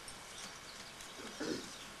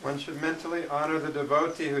 One should mentally honor the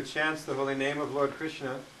devotee who chants the holy name of Lord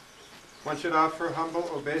Krishna. One should offer humble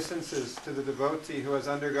obeisances to the devotee who has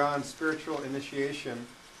undergone spiritual initiation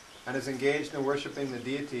and is engaged in worshipping the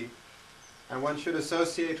deity. And one should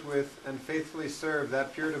associate with and faithfully serve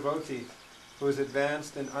that pure devotee who is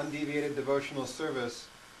advanced in undeviated devotional service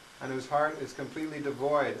and whose heart is completely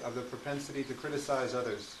devoid of the propensity to criticize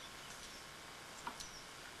others.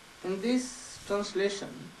 In this translation,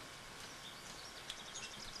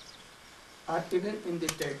 or even in the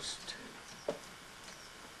text,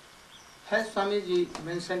 has Swamiji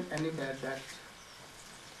mentioned anywhere that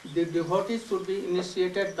the devotees should be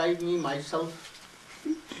initiated by me myself?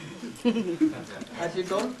 Has he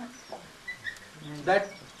told that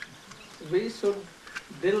we should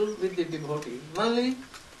deal with the devotee only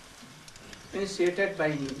initiated by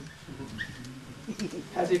me?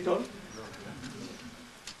 Has he told?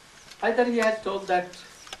 Either he has told that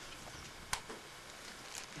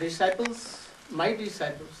disciples, my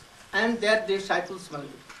disciples, and their disciples only.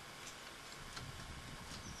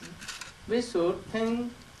 We should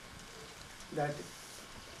think that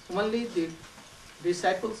only the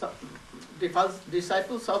disciples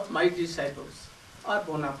of my disciples are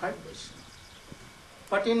bona fide Vaishnava.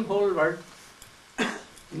 But in whole world,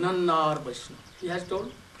 none are Vaishnava. He has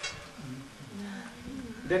told.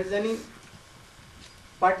 There is any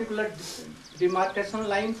particular demarcation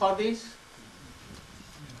line for this?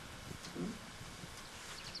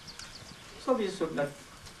 So we should not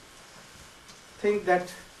think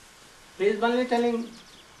that he is only telling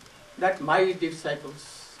that my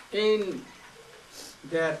disciples in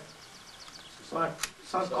their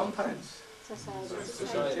circumference,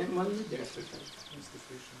 Society. in only their society,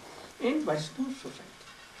 in Vaishnava society.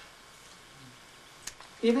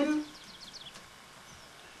 Even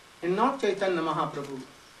in not Chaitanya Mahaprabhu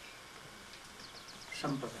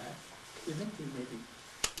Sampradaya, even he may be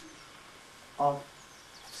of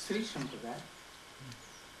Sri Sampradaya,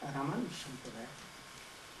 Raman Sampradaya,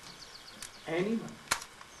 anyone,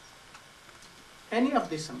 any of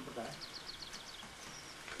this Sampradaya,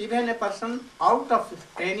 even a person out of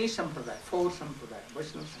any Sampradaya, four Sampradaya,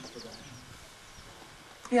 Vaishnava Sampradaya,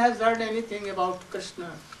 he has heard anything about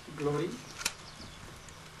Krishna glory,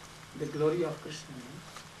 the glory of Krishna.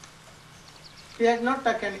 He has not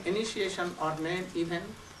taken initiation or name even,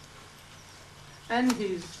 and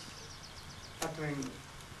he is uttering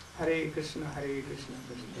Hare Krishna, Hare Krishna,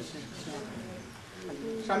 Krishna Krishna.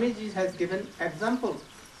 Swamiji has given example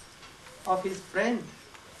of his friend.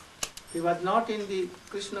 He was not in the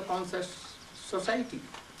Krishna conscious society.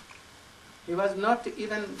 He was not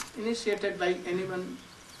even initiated by anyone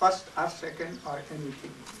first or second or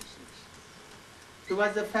anything. He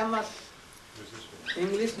was a famous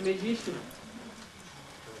English musician.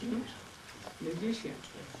 Musician.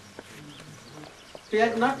 He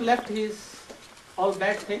had not left his all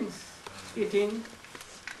bad things, eating,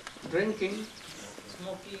 drinking,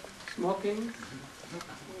 smoking,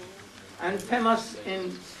 and famous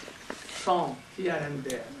in song here and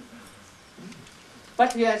there.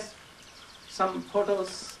 But he has some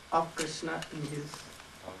photos of Krishna in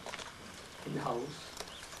the house,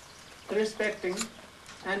 respecting,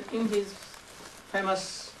 and in his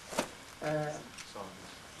famous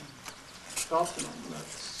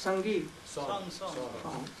Sangeet song.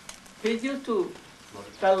 He used to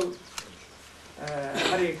tell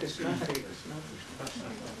Hare Krishna, Hare Krishna.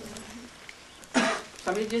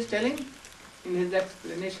 Swamiji is telling in his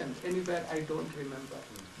explanation, anywhere I don't remember.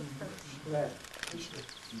 Where?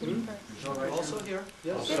 Also here?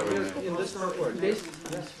 Yes. In this report. This.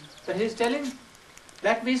 So he is telling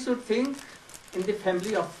that we should think in the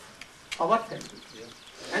family of our family.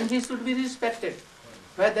 And he should be respected.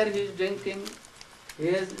 Whether he is drinking, he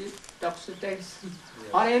is intoxicated,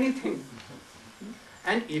 or anything.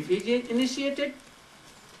 And if he is initiated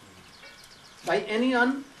by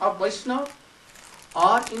anyone of Vaishnava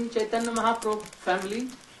or in Chaitanya Mahaprabhu family,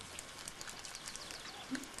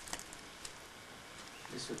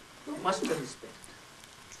 this must be respected.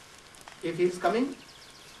 If he is coming,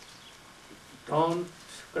 don't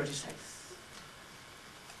criticize.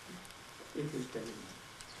 If he is telling you.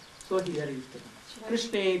 So here he is telling.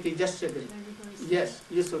 Krishna iti jasya giri. Yes,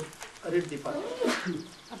 you should read the part.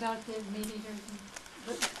 About the mediator.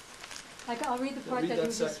 I'll read the part that you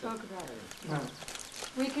just spoke about.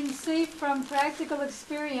 We can see from practical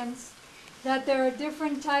experience that there are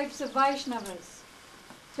different types of Vaishnavas.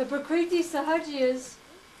 The Prakriti Sahajiyas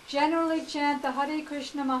generally chant the Hare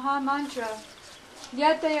Krishna Maha Mantra,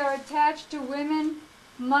 yet they are attached to women,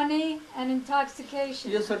 money, and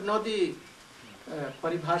intoxication. You should know the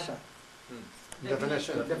paribhasha.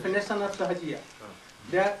 Definition. Definition of Sahajiya.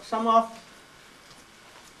 There are some of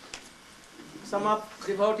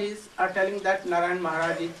devotees are telling that Narayan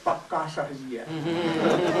Maharaj is Pakka Sahajiya.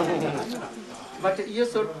 But you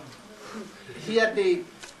should hear the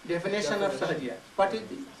definition of Sahajiya. What is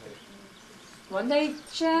the one? They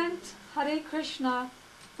chant Hare Krishna,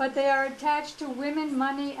 but they are attached to women,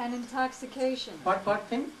 money, and intoxication. What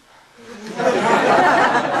thing?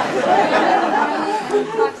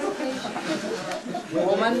 Intoxication.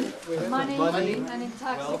 Woman, Money and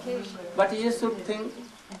intoxication. but you should think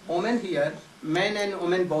woman here, men and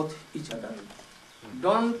women both each other.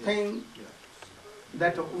 Don't think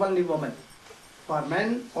that only woman. For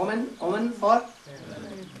men, woman for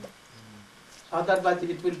otherwise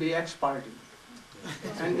it will be ex-party.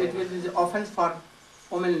 And it will be offense for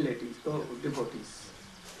women ladies, devotees.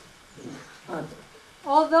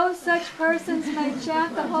 Although such persons may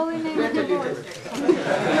chant the holy name of the Lord.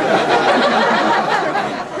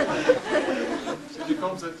 She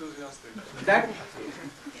becomes enthusiastic.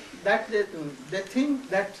 That they think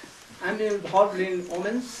that I'm involved in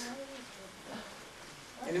women's.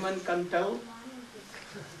 Anyone can tell?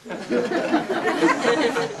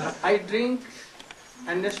 I drink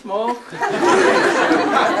and smoke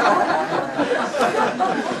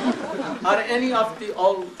or any of the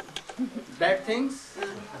all bad things.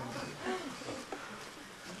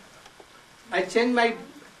 I change my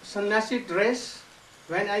sannyasi dress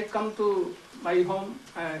when I come to my home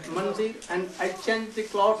mandir, and I change the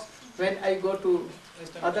clothes when I go to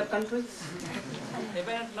other countries.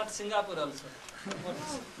 Even not Singapore also.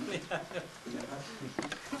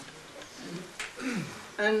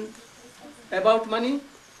 And about money,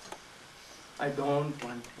 I don't want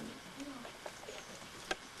money.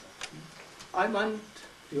 I want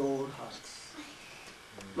pure hearts.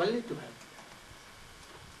 Only to have.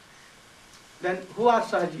 Then who are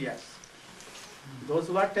Sahajiyas? Those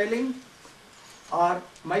who are telling or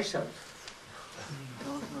myself?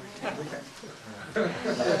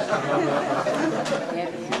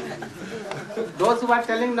 Those who are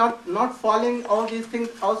telling not following all these things,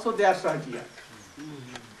 also they are Sahajiyas.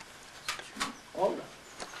 All right.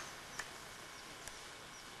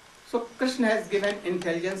 So Krishna has given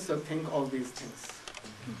intelligence to think all these things.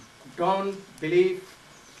 Don't believe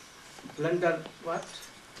blunder what?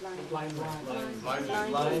 Blindly.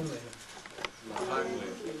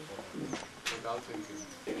 Without thinking.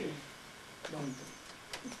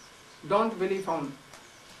 Don't believe on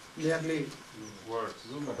merely Words.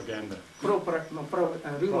 Propaganda.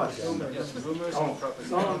 rumors. Yes, rumors and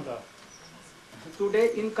propaganda. No. Today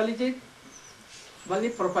in Kali, only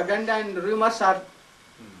propaganda and rumors are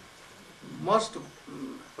most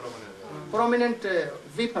prominent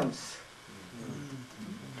weapons.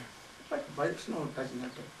 But Vaishnava does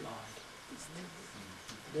not apply.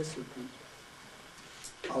 They should be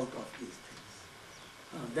out of these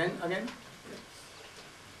things. Then again,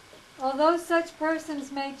 Although such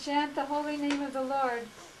persons may chant the holy name of the Lord,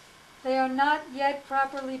 they are not yet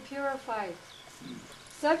properly purified.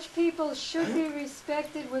 Such people should be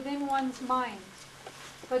respected within one's mind,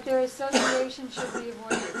 but their association should be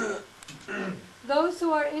avoided. Those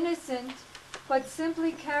who are innocent, but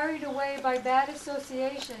simply carried away by bad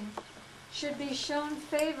association, should be shown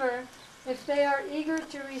favor if they are eager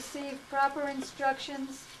to receive proper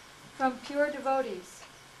instructions from pure devotees.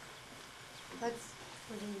 That's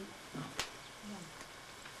pretty...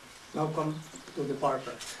 now come to the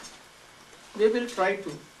purpose. We will try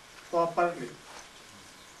to properly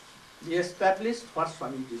be established what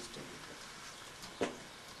Swami is telling.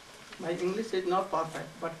 My English is not perfect,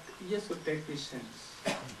 but you should take this sense.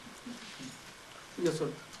 You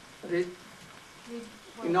should read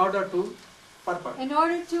in order to purpose. In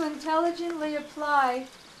order to intelligently apply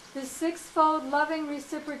the sixfold loving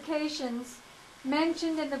reciprocations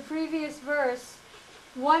mentioned in the previous verse,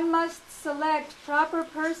 one must select proper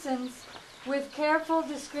persons with careful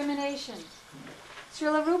discrimination.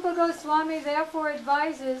 Srila Rupa Goswami therefore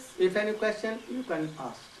advises... If any question, you can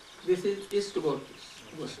ask. This is East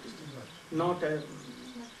Gosti, not a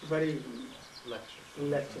very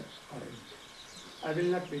lecture. I will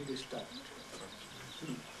not be disturbed.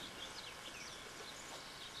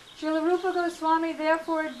 Srila Rupa Goswami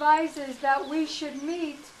therefore advises that we should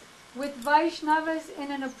meet with Vaishnavas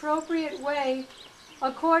in an appropriate way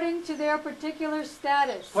according to their particular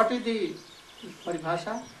status. What is the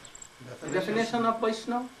paribhasha? Definition of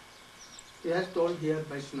Vaishnava? He has told here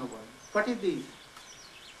Vaishnava. What is the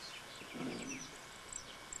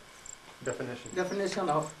definition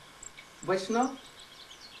of Vaishnava?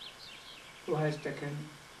 Who has taken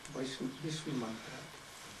Vishnu mantra,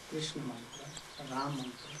 Krishna mantra, Ram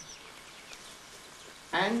mantra,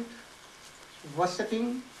 and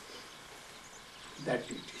worshipping that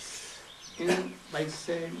deities by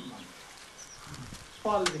same month,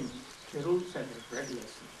 following the rules and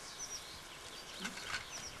regulations.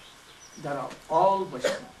 They are all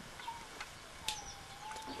Vaishnava.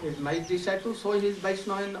 Is my disciple, so he is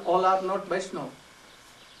Vaishnava and all are not Vaishnava.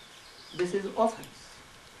 This is offense.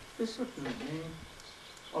 This should not be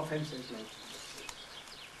offenses like this.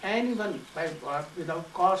 Anyone by birth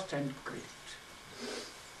without cost and credit.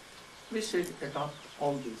 We should adopt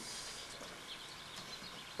all this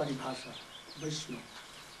paribhasha, Vaishnava.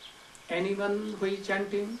 Anyone who is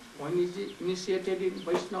chanting, one is initiated in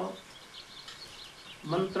Vaishnava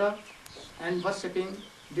mantra and worshipping,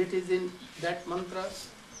 that is in that mantra,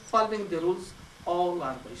 following the rules, all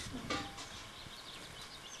are Vaishnava.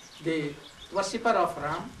 The worshipper of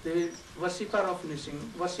Ram, the worshipper of Nising,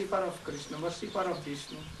 worshipper of Krishna, worshipper of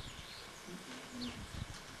Vishnu,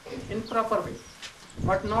 in proper way,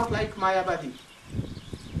 but not like Mayavadi.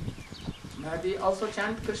 Mayavadi also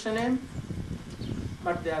chant Krishna name,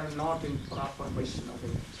 but they are not in proper Vaishnava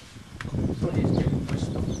way. So he is taking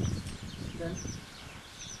Vaishnava. Then,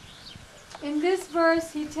 in this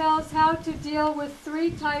verse, he tells how to deal with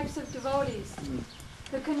three types of devotees.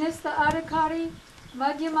 The Kanistha Adhikari,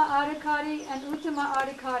 Madhyama Adhikari, and Uttama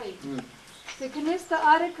Adhikari. The Kanistha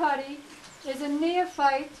Adhikari is a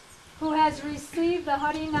neophyte who has received the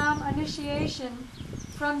Harinam initiation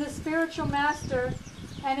from the spiritual master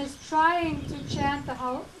and is trying to chant the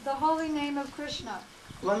holy name of Krishna.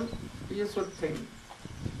 one useful thing.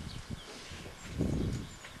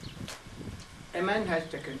 A man has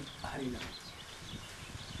taken Harinam.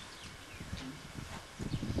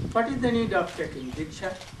 What is the need of taking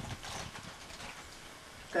Diksha?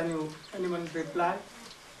 Can anyone reply?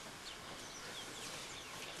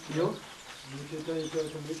 You?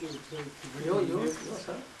 You,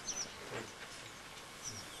 sir?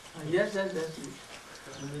 Yes.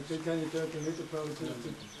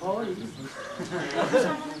 Oh,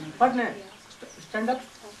 what name? Stand up.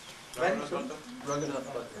 Very soon.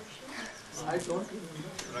 I don't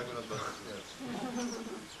remember.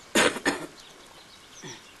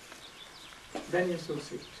 Then you should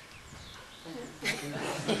sit.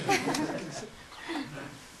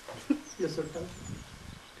 You should tell.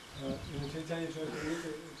 In Chaitanya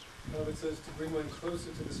Charitamrita, it says to bring one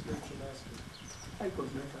closer to the spiritual master. I could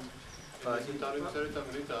not understand. In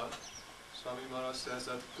Charitamrita, Swami Maharaj says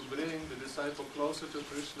that to bring the disciple closer to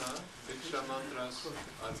Krishna, Diksha mantras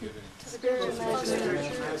are given.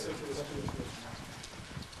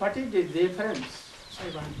 What is the difference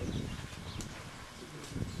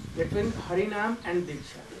between Harinam and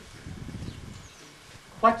Diksha?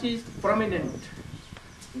 What is prominent,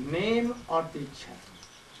 name or Diksha?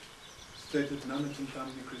 Stated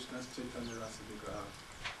Namacintamni Krishna's Chaitanya Rasa Vigraha.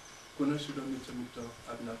 Gunashuddhamita Mukta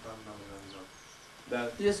Adnatam Namananda.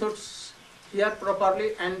 That You should hear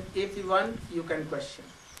properly, and if you want, you can question.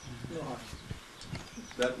 No harm.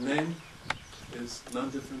 that name is none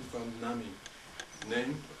different from Nami,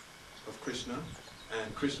 name of Krishna,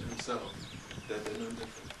 and Krishna himself, that they're none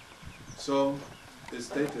different. So it's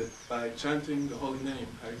stated by chanting the holy name,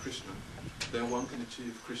 Hare Krishna, then one can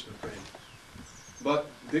achieve Krishna prema. But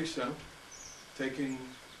Diksha, taking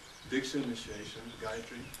Diksha initiation,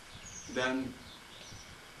 Gayatri, then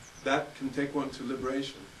that can take one to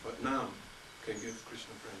liberation, but now can give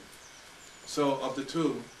Krishna prema. So of the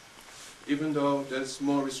two, even though there's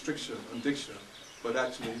more restriction on Diksha, but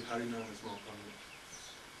actually Harinam is more prominent.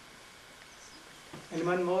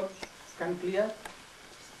 Anyone more can clear?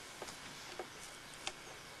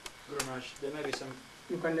 Guru Maharaj, there may be some.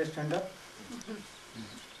 You can stand up.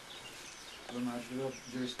 Guru Maharaj, with all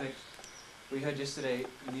due respect, we heard yesterday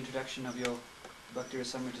in the introduction of your Bhakti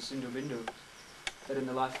Rasamrita Sindhu Bindu that in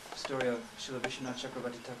the life story of Srila Vishwanath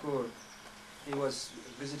Chakravarti Thakur, he was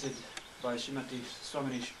visited by Srimati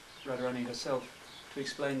Swamini Radharani herself to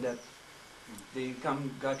explain that the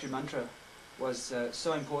Gayatri mantra was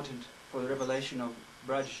so important for the revelation of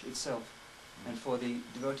Braj itself and for the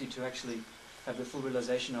devotee to actually have the full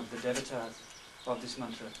realization of the devata of this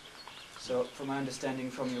mantra. So from my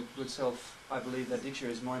understanding from your good self, I believe that Diksha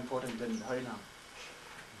is more important than Harinam.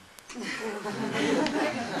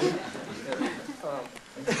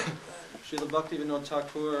 Srila Bhaktivedanta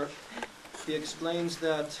Thakur, he explains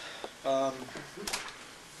that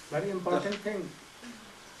Very important thing.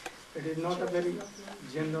 It is not a very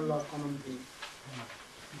general or common thing.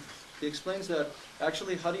 he explains that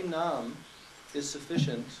actually Harinam is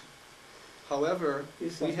sufficient. However,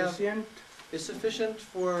 Is we have sufficient. is sufficient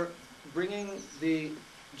for bringing the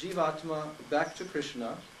Jivatma back to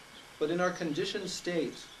Krishna, but in our conditioned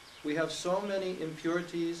state, we have so many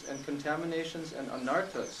impurities and contaminations and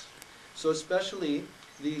anarthas So especially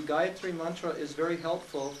the Gayatri mantra is very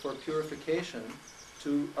helpful for purification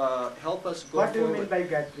to help us go What do you forward. mean by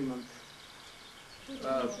Gayatri mantra?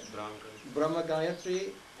 Brahma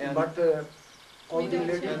Gayatri and But all the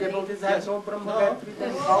ladies devotees yes. have no Brahma No. Gayatri.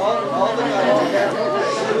 Then all the Gayatri.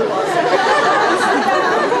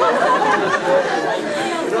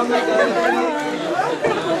 Brahma Gayatri,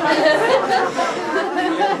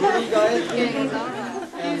 Guru Gayatri,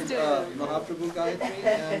 and Mahaprabhu Gayatri,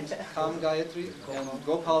 and Kam Gayatri, and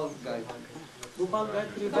Gopal Gayatri. Gopal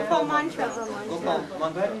Gayatri. Gopal mantra. Gopal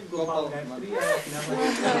mantra. Where is Gopal Gayatri? I have never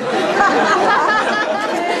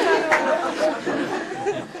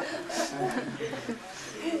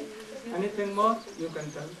Anything more you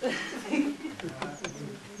can tell?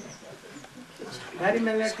 Very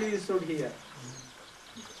minutely you should hear.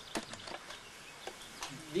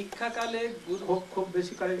 दीक्षा काले गुरु खूब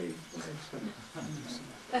बेसी करे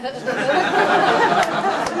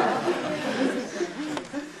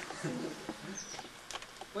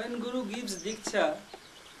when Guru gives Diksha,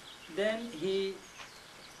 then he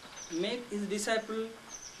make his disciple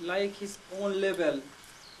like his own level.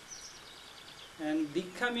 And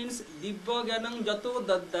Diksha means Dibba Gyanam Jato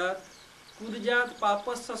Daddat Kurjat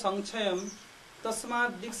Papasya Sanchayam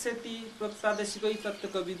Tasmat Diksati Pradeshikoi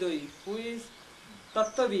Tattakavidoi. Who is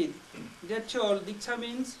Tattavid? That's all. Diksha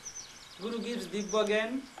means Guru gives Dibba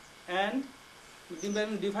Gyan and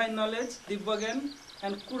divine knowledge, Dibba Gyan,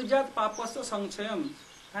 and Kurjat Papasya Sanchayam.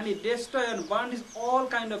 And he destroys and burns all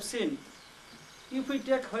kind of sin. If we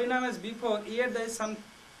take Harinam as before, here there is some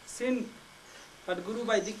sin, but Guru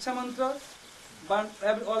by Diksha mantra burn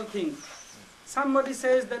all things. Somebody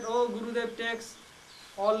says that, oh, Gurudev takes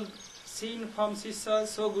all sin from Sisha,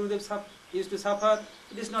 so Gurudev used to suffer.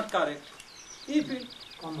 It is not correct. If we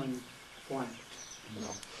common point.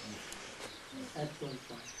 Actual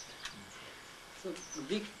point. So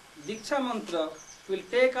Diksha mantra will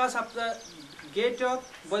take us up the gate of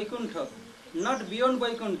Vaikuntha, not beyond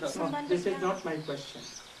Vaikuntha. No, this is not my question.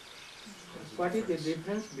 What is the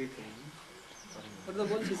difference between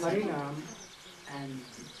Harinam and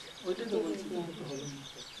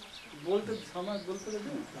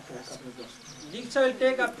Diksha will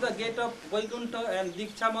take up the gate of Vaikuntha and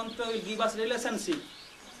Diksha mantra will give us relationship.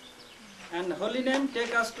 And holy name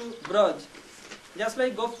take us to Braj. Just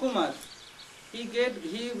like Gopkumar,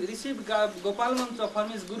 he received Gopal mantra from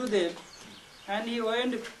his Gurudev and he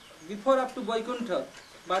went before up to Vaikuntha.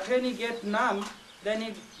 But when he get Nam,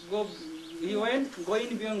 then he went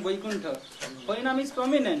going beyond Vaikuntha. Harinam is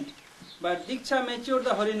prominent, but Diksha matured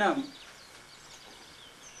the Harinam.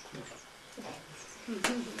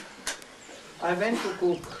 I went to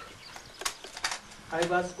cook. I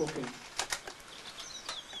was cooking.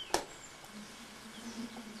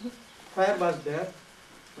 Fire was there,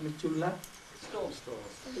 I mean chulla,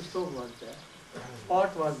 stove was there,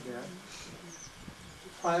 pot was there,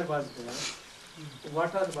 fire was there,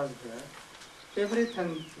 water was there,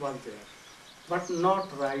 everything was there, but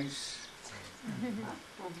not rice.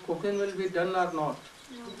 Cooking will be done or not?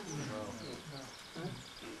 Huh?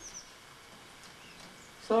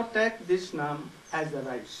 So take this Nam as a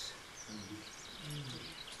rice.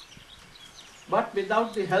 But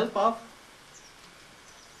without the help of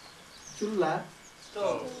chulla,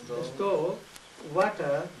 stove,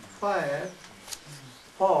 water, fire,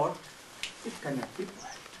 pot, it cannot be boiled.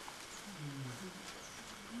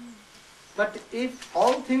 But if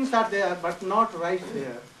all things are there but not rice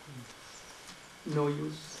there, no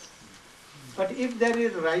use. But if there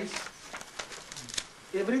is rice,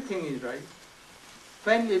 everything is right.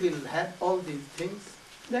 When we will have all these things,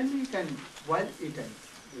 then we can boil it and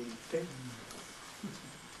we will take.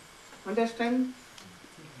 Understand?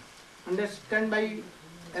 Understand by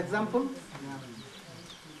example?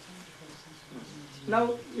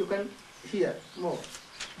 Now you can hear more.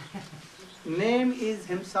 Name is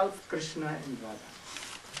himself Krishna and Radha,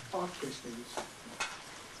 or Krishna is.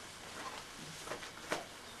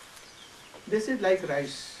 This is like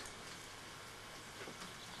rice.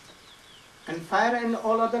 And fire and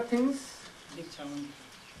all other things,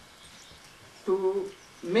 to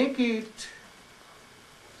make it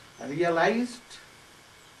realized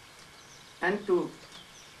and to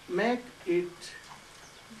make it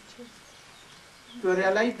to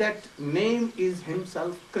realize that name is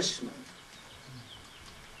himself Krishna.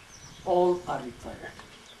 All are required.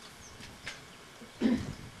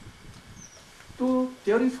 To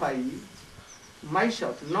purify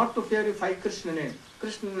myself, not to purify Krishna name.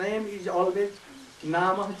 Krishna name is always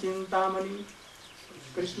Namah Chintamani,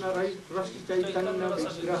 Krishna Rasa Chaitanya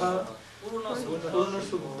Vigraha, Purna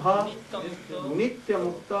Suddha, Nitya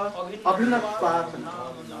Mukta, Abhinatvatana.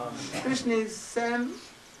 Krishna is same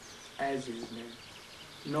as his name.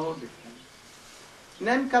 No difference.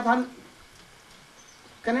 Name cannot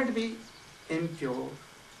be impure,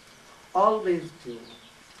 always pure,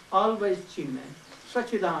 always Chinmay,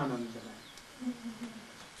 Sachidanandamay.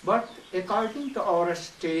 But according to our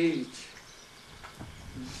stage,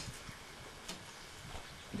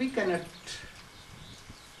 we cannot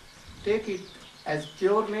take it as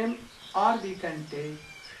pure name, or we can take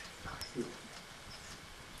pure name.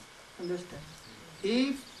 Understand?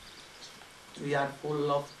 If we are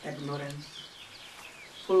full of ignorance,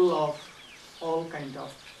 full of all kind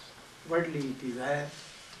of worldly desires,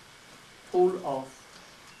 full of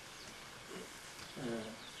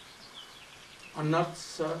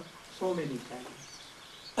unearths, so many kinds,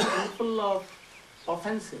 and full of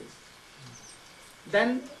offenses,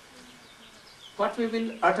 then what we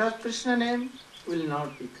will utter Krishna name will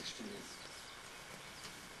not be Krishna name.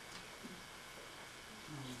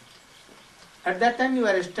 At that time you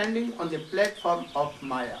are standing on the platform of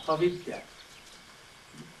Maya, Avidya.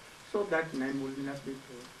 So that name will not be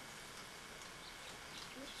pure.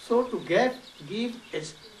 So to give a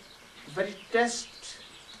very test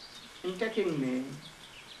in taking name,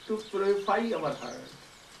 to purify our heart,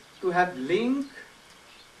 to have link,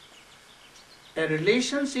 a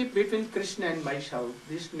relationship between Krishna and myself,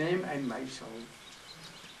 this name and myself,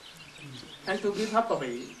 and to give up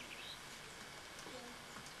away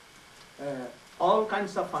all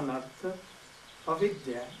kinds of anartha,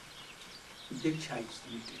 avidya, diksha is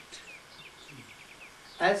needed.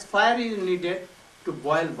 As fire is needed to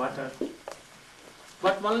boil water,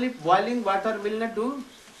 but only boiling water will not do,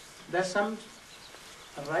 there's some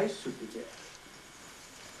rice should be there.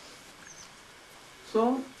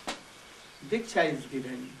 So, diksha is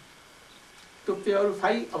given to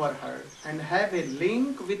purify our heart and have a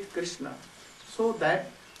link with Krishna, so that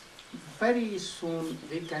very soon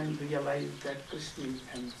we can realize that Krishna is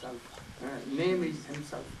himself, name is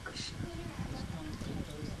himself Krishna.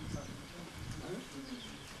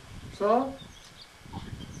 So,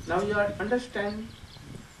 now you understand,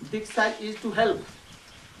 diksha is to help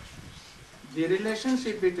the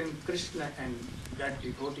relationship between Krishna and that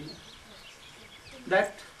devotee,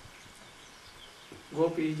 that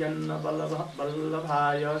Gopi Janna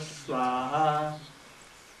Vallabhaya Swaha.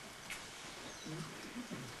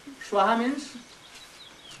 Swaha means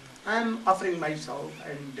I am offering myself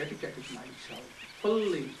and dedicating myself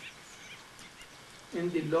fully in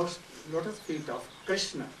the lotus feet of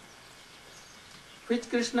Krishna. Which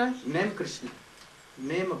Krishna? Name Krishna,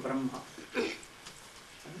 name Brahma.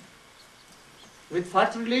 With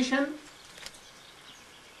what relation?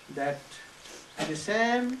 That the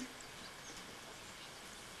same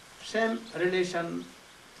relation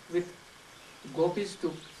with gopis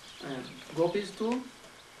to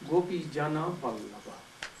Gopi Jana Vallabha.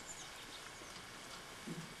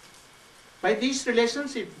 By this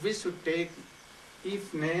relationship we should take,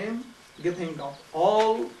 if name, giving of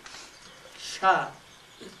all Sha,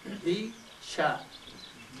 the Sha,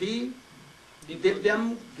 the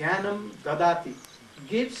Divyam Jnanam Dadati,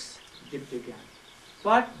 gives Divya Jnana.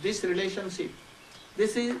 What this relationship?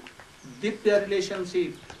 This is Divya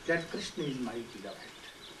relationship, that Krishna is my beloved.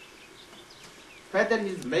 Whether he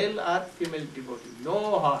is male or female devotee,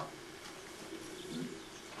 no harm.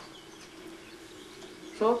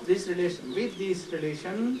 So this relation, with this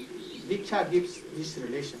relation, Diksha gives this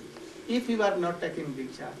relation. If you are not taking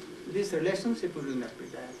Diksha, this relationship will not be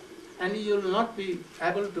there. And you will not be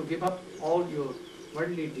able to give up all your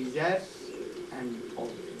worldly desires and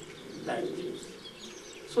all life things.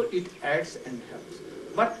 So it adds and helps.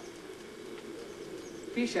 But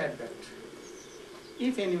be sure that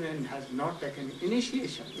if anyone has not taken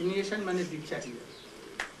initiation means Diksha here,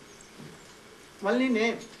 only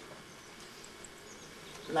name,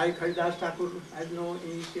 like Haridas Thakur has no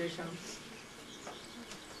initiation.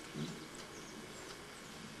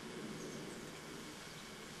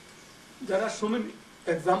 There are so many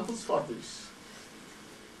examples for this.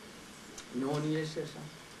 No initiation.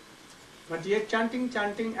 But yet chanting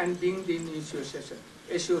and being the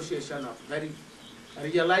association of very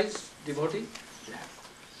realized devotee,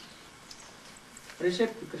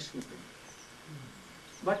 recept Krishna prema.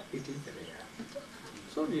 But it is rare.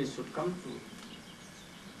 So we should come to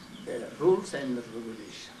the rules and the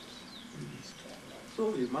regulations.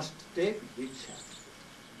 So we must take Diksha.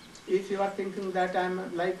 If you are thinking that I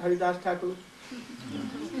am like Haridas Thakur,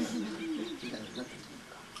 then nothing will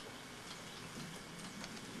come.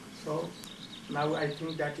 So now I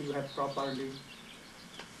think that you have properly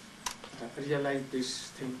realized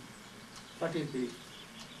this thing. What is the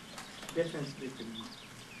difference between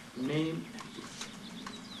name and Diksha?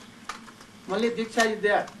 Only Diksha is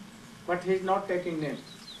there, but he is not taking name.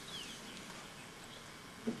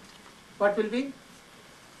 what will be?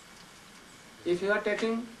 If you are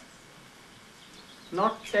taking,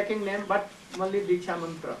 not taking name but only Diksha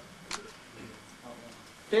mantra,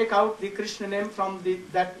 take out the Krishna name from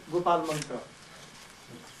that Gopal mantra.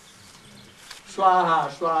 Swaha,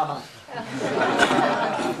 Swaha.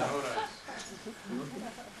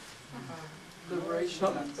 Liberation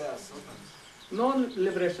at best. No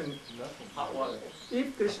liberation.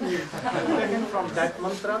 If Krishna is taken from that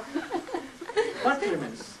mantra, what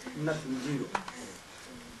remains? Nothing, zero.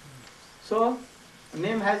 So,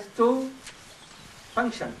 name has two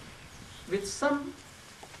functions. With some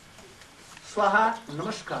Swaha,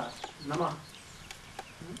 Namaskar, Namah,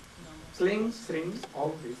 sling, string,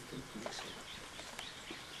 all these things.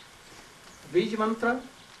 Bij mantra,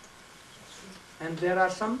 and there are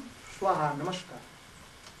some Swaha, Namaskar.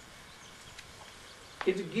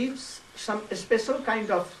 It gives some special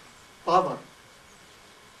kind of power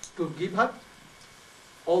to give up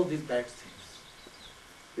all these bad things.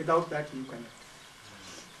 Without that you cannot.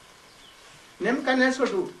 Name can also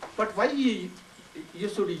do, but why you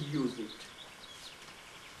should use it?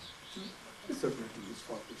 You should not use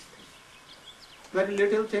for this thing. Very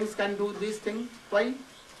little things can do this thing. Why?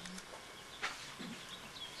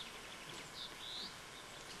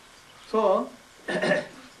 So,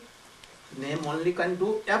 name only can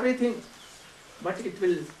do everything, but it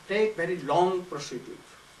will take very long process.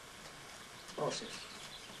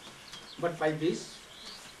 But by this,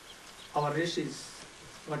 our rishis,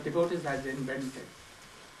 our devotees has invented.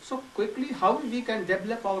 So quickly how we can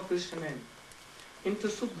develop our Krishna name into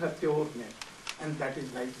Subha pure name, and that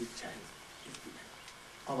is why this child is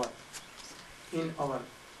given. In our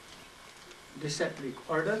disciplic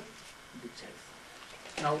order, the child.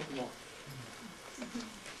 Now more.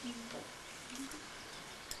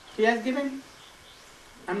 He has given,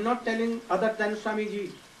 I am not telling other than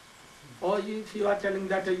Swamiji, or if you are telling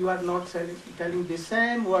that you are not telling the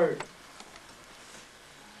same word,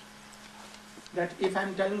 that if I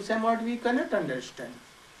am telling same word we cannot understand.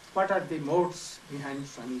 What are the modes behind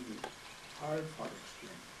Swamiji? Hard for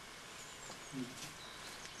explain.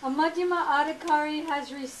 A Madhyama Adhikari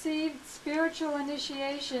has received spiritual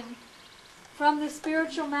initiation from the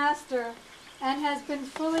spiritual master and has been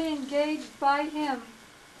fully engaged by him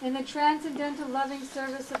in the transcendental loving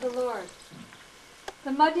service of the Lord.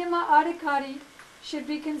 The Madhyama Adhikari should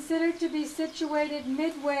be considered to be situated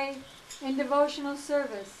midway in devotional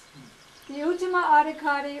service. The Uttama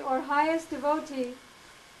Adhikari, or highest devotee,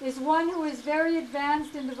 is one who is very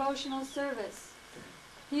advanced in devotional service.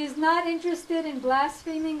 He is not interested in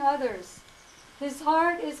blaspheming others. His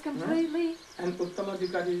heart is completely... And Uttama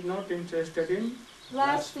Adhikari is not interested in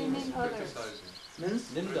blaspheming others.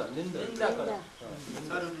 Means? Ninda.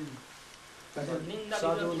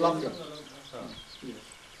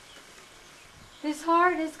 His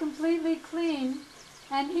heart is completely clean,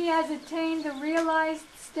 and he has attained the realized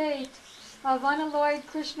state of unalloyed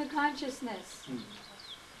Krishna consciousness.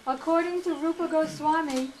 According to Rupa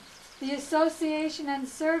Goswami, the association and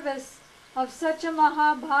service of such a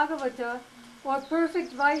Mahabhagavata or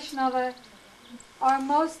perfect Vaishnava are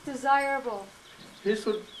most desirable. He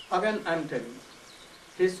should, again I am telling,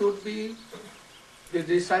 he should be the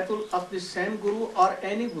disciple of the same Guru or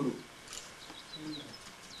any Guru.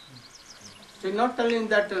 So he is not telling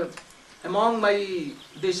that among my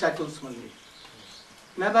disciples only.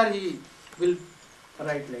 Never he will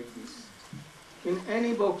write like this. In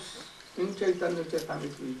any books, in Chaitanya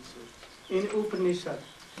Charitamrita, in Upanishad,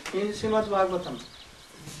 in Srimad Bhagavatam,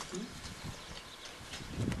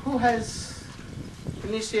 who has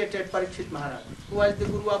initiated Parikshit Maharaj? Who was the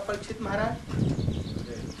Guru of Parikshit Maharaj?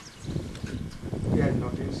 He has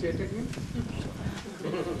not initiated him.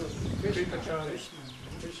 Krishna.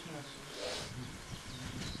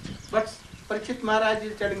 But Parikshit Maharaj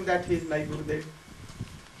is telling that he is my Gurudev,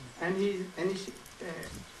 and he is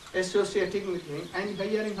associating with him and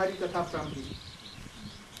hearing Hari Katha from him.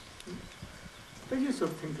 So you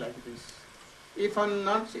should think like this. If I am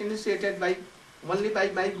not initiated by only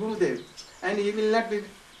by my Gurudev, and he will not be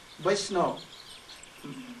Vaishnava,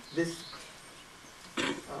 this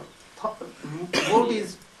word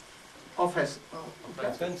is offensive.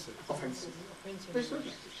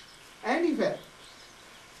 Anywhere,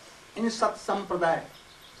 in Sat Sampradaya,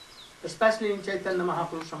 especially in Chaitanya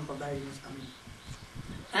Mahaprabhu Sampradaya, he is coming.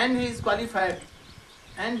 And he is qualified,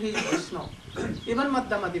 and he is Vaishnava. Even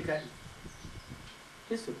Madhyama Adhikari,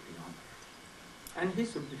 he should be honored, and he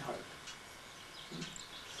should be heard.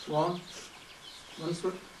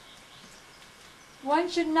 One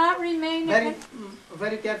should not remain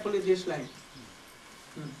very carefully this line.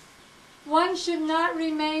 One should not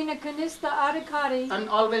remain a Kanistha Adhikari. I'm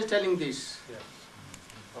always telling this.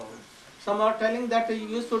 Some are telling that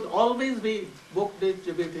you should always be book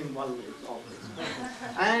distributing, always.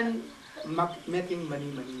 And making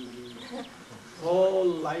money. Whole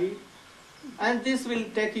life. And this will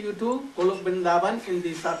take you to Golok Vrindavan in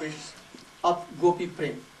the service of Gopi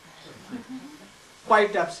Prem.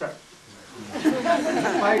 Quite absurd.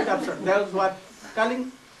 Quite absurd. Those who are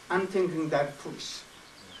telling and thinking that foolish.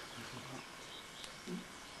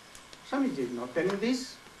 Swamiji is not telling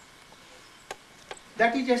this.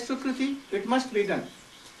 That is a Sukriti, it must be done.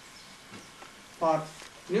 For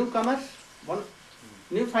newcomers,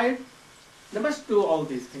 new fight, they must do all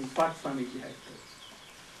these things, what Swamiji has told.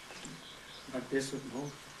 But they should know.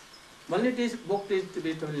 Only this book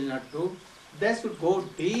distributor will not do. They should go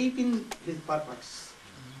deep in his purpose.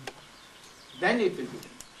 Then it will be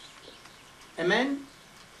done. A man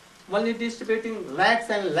only distributing lakhs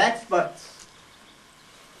and lakhs births,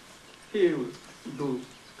 he will do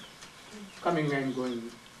coming and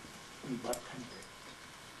going in birth and death.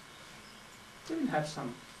 He will have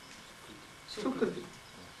some Sukriti.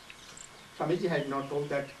 Swamiji has not told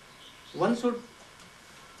that one should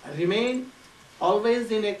remain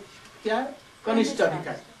always in a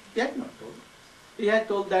Kanishtadhikari. He has not told. He has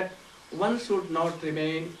told that one should not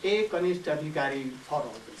remain a Kanishtadhikari for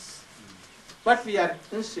always. But we are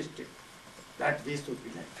insisting that this should be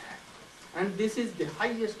like that. And this is the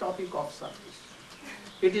highest topic of service.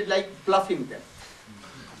 It is like bluffing them.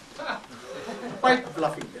 Quite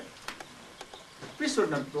bluffing them. We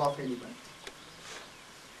should not bluff anyone.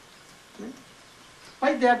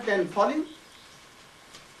 Why they are then falling?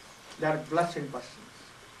 They are blushing persons.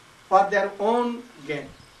 For their own gain.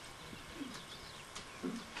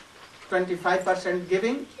 25%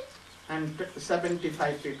 giving and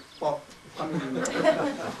 75% for coming in.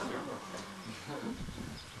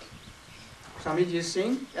 Swamiji is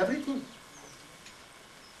saying everything.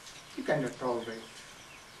 You cannot tolerate.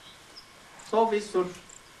 So we should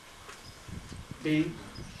be,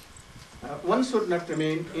 one should not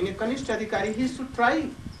remain in a Kanishtadhikari, he should try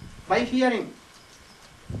by hearing.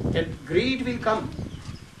 A greed will come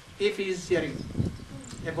if he is hearing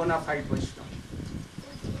a bona fide Vaishnava.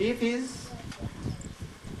 If he is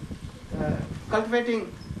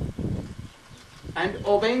cultivating and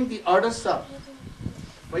obeying the orders of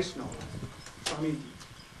Vaishnava, Swamiji,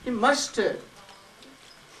 he must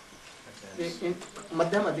in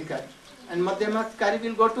Madhyamadhikari. And Madhyamadhikari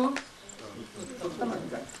will go to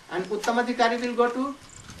Uttamadhikari. And Uttamadhikari will go to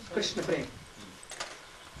Krishna Prem.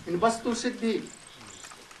 In Vastu Siddhi,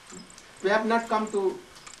 we have not come to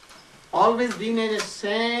always being in the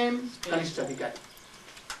same Kanishtadhikari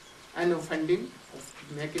and offending,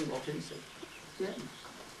 making offenses. Yeah.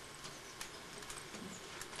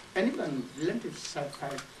 Anyone relative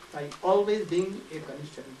satisfied by always being a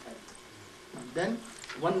Kanishtadhikari. And then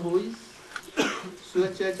one who is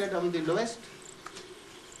situated on the lowest.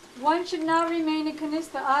 One should not remain a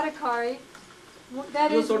Kanistha Adhikari.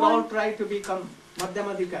 That you is should one... all try to become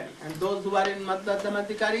Madhyamadhikari. And those who are in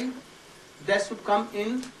Madhyamadhikari, they should come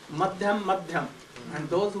in Madhyam. And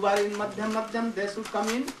those who are in Madhyam, they should come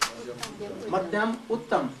in Madhyam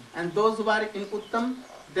Uttam. And those who are in Uttam,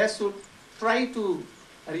 they should try to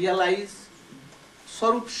realize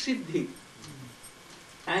Swarup Siddhi.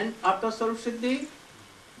 And after Swarup Siddhi,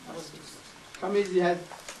 Swamiji has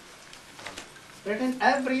written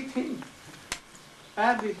everything.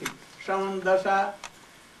 Shravan Dasha,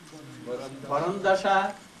 Varan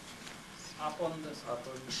Dasha,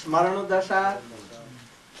 Smarana Dasha,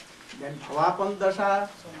 then Bhavapan Dasha,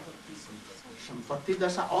 Sampatti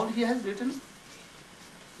Dasha, all he has written.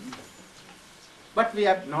 But we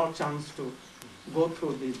have no chance to go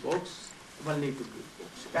through these books, only to these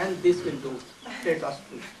books. And this will take us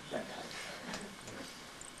to that height.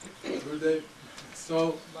 Gurudev,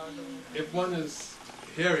 so if one is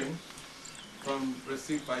hearing from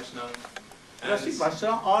Rasik Vaishnava Rasik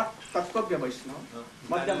Vaishnava or Tatvagya Vaishnava,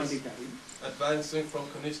 Madhyamadhikari, advancing from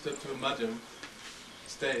Kanishta to Madhyam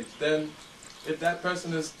stage, then if that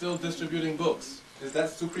person is still distributing books, is that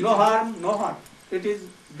Sukriti? No harm. It is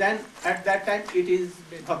then at that time it is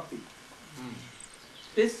bhakti.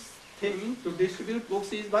 This thing to distribute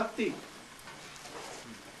books is bhakti.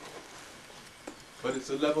 But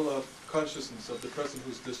it's a level of consciousness of the person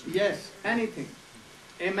who's distributing. Yes, anything.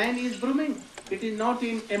 A man is brooming. It is not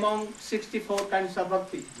in among 64 kinds of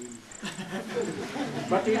bhakti.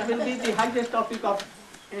 But it will be the highest topic of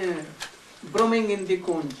brooming in the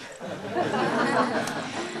kunj.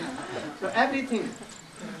 So everything.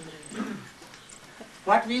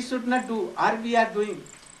 What we should not do, or we are doing,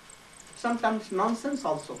 sometimes nonsense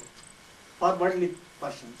also, for worldly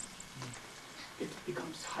persons. It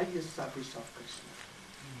becomes highest service of Krishna.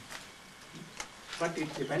 but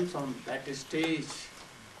it depends on that stage.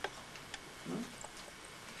 No?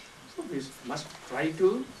 So we must try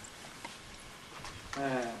to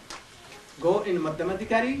go in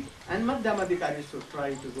Madhyamadikari, and Madhyamadikari should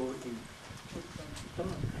try to go in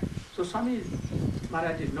Uttamadikari. So Swami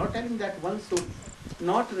Maharaj is not telling that one should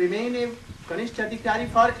not remain a Kanishthadikari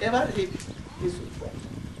forever, he should go,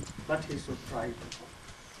 but he should try to go.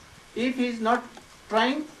 If he is not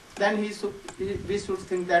trying, then we should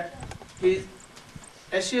think that his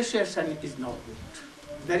association is not good.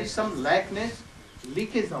 There is some lackness,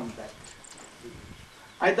 leakage on that.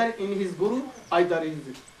 Either in his guru, either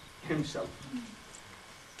in himself.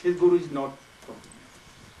 His guru is not coming.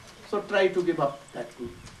 So try to give up that guru.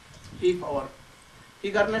 If our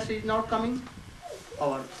eagerness is not coming,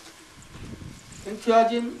 our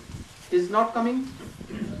enthusiasm is not coming,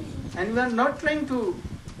 and we are not trying to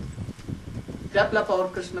develop our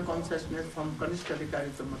Krishna consciousness from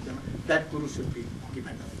Kanishthadikari to Madhyama, that guru should be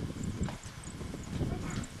given up.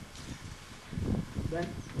 Then,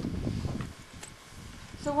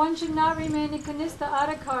 So one should not remain a Kanistha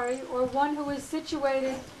Adhikari, or one who is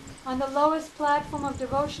situated on the lowest platform of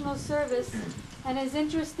devotional service and is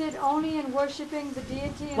interested only in worshipping the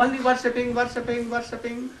deity. Only worshipping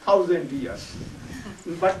 1,000 years,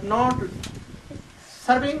 but not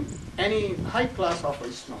serving any high class of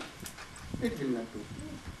Vaishnava. It will not do.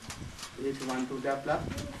 If you want to develop,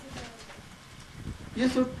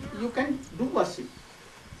 you can do worship,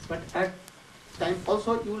 but at time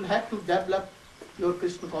also you will have to develop your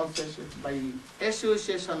Krishna consciousness by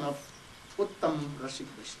association of Uttam Rasik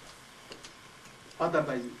Vishnu.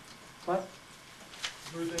 Otherwise, what?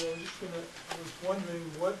 Gurudev, I was wondering,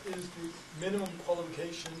 what is the minimum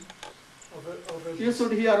qualification of a You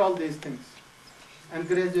should hear all these things, and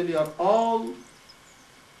gradually all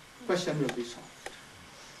question will be solved.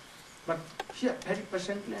 But here, very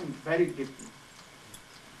patiently and very deeply.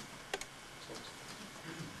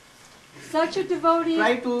 Such a devotee.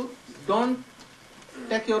 Try to don't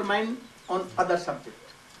take your mind on other subject.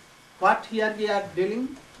 What here we are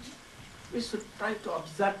dealing, we should try to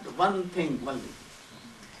observe one thing only.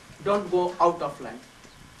 Don't go out of line.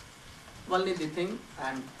 Only the thing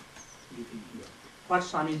I am giving here. What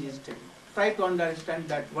Swamiji is telling. Try to understand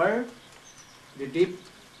that word, the deep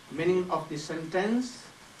meaning of the sentence,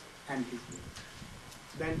 and his meaning.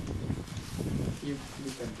 Then you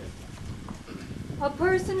can tell. A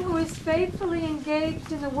person who is faithfully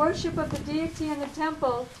engaged in the worship of the deity in the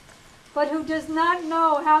temple, but who does not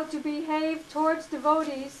know how to behave towards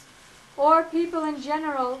devotees or people in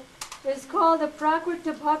general, is called a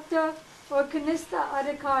Prakrita Bhakta or Kanistha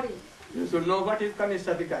Adhikari. You should know what is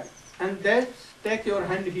Kanistha Adhikari. And then take your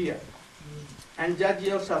hand here and judge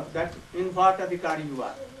yourself that in what Adhikari you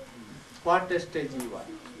are, what stage you are.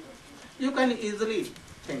 You can easily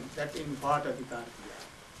think that in what Adhikari you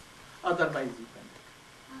are. Otherwise you can.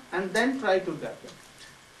 And then try to develop it.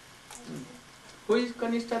 Who is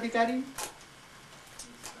Kanistha Adhikari?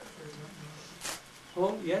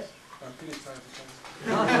 Oh, yes?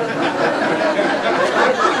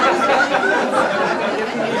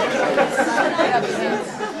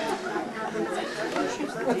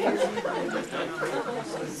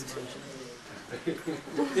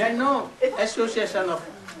 There is no association of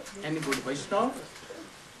any good Vaishnava,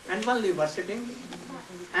 and only worshipping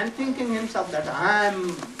and thinking himself that I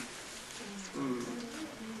am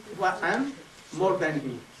more than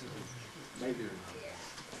he.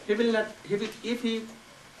 He will not. If he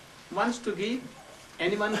wants to give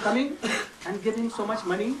anyone coming and give him so much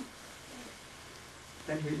money,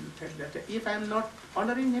 then he will take that. If I am not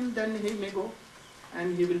honoring him, then he may go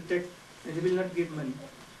and he will not give money.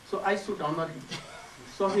 So I should honor him.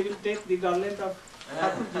 So he will take the garland of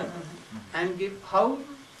Thakurji and give how?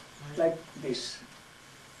 Like this.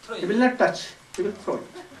 He will not touch, he will throw it.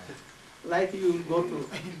 Like you will go to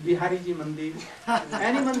Bihariji Mandir,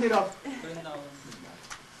 any mandir of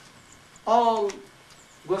all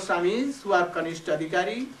Goswamis who are Kanishta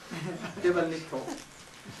Adhikari, they will not throw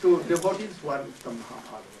to devotees who are Uttam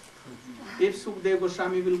Mahabharata. If Sukdev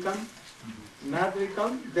Goswami will come, Narad will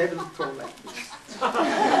come, they will throw like this.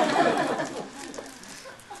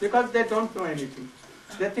 Because they don't know anything.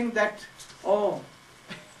 They think that, oh,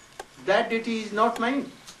 that deity is not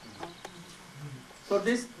mine. So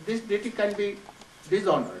this deity can be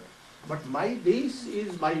dishonored. But this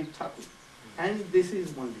is my Thakur. And this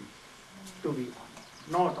is only to be honored,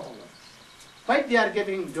 not all others. Why they are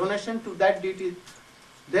giving donation to that deity?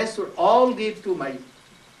 They should all give to my.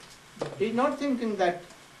 He is not thinking that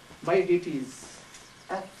my deity is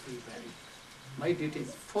everywhere. My deity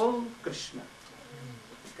is full Krishna.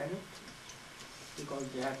 Correct? Because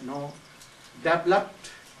they have no developed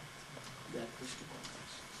their Krishna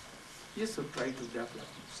consciousness. You should try to develop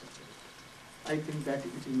such a way. I think that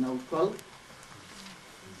it is now 12.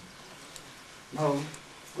 Now,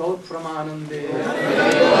 Gaur Pramanande.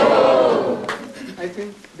 I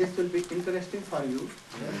think this will be interesting for you.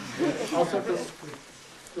 Also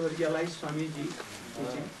to realize Swamiji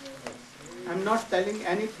teaching. I'm not telling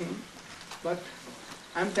anything, but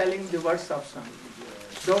I'm telling the words of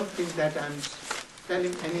Swamiji. Don't think that I'm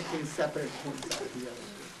telling anything separate from here.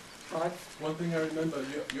 Right? One thing I remember,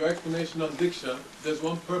 your explanation on Diksha, there's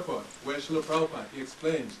one purport where Srila Prabhupada, he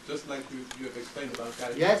explains, just like you have explained about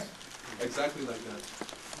Gayatri. Yes. Exactly like that.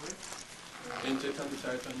 In Chaitanya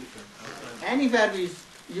Charitamrita. Anywhere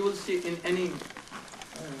you will see in any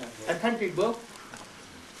authentic book,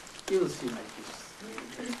 you will see like this.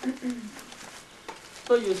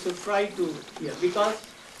 So you should try to hear, because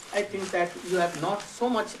I think that you have not so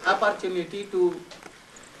much opportunity to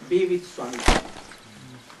be with Swami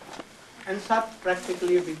and start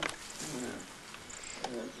practically with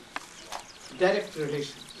direct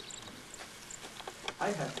relation. I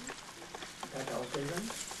have that occasion.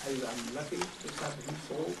 I am lucky to have him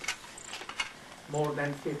so more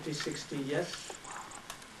than 50, 60 years.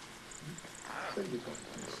 So you can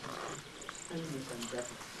and you can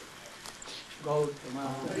definitely go to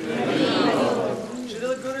Maharaj.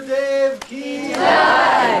 Srila Gurudev ki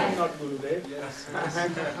I'm not Gurudev. Yes.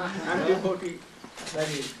 I'm devotee.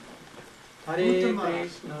 Very Hare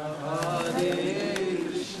Krishna, Hare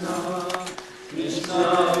Krishna, Krishna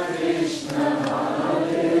Krishna,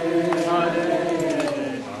 Hare Hare,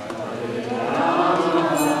 Hare Rama,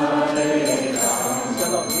 Hare Rama,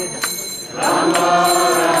 Rama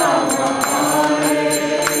Rama, Hare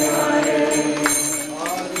Hare, Hare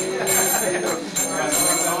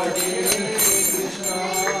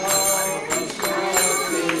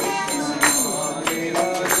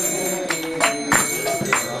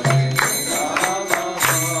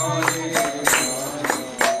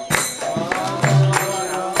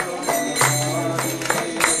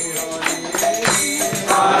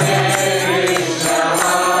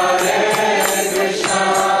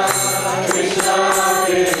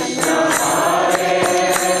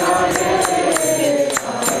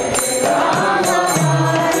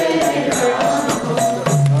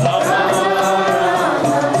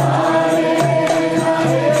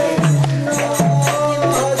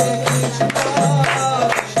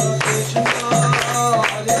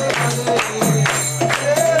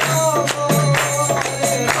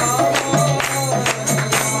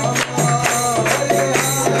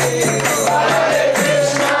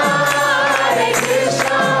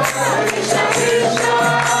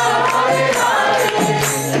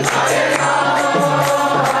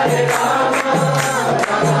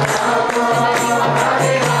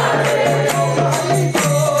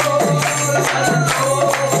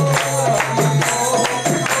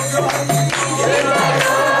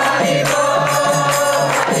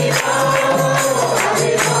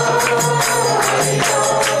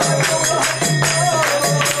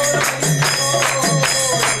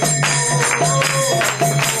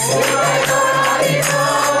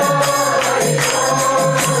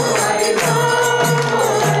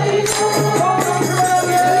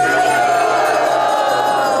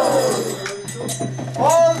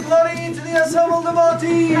All glory to the assembled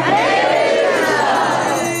devotees.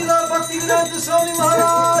 Srila Bhaktivedanta Swami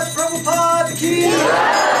Maharaj Prabhupada ki.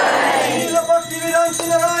 Srila Bhaktivedanta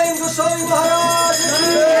Narayan Goswami Maharaj ki.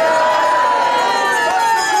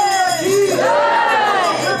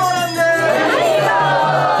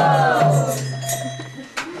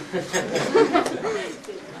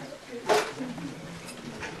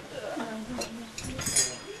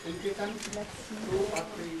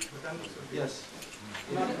 Yes.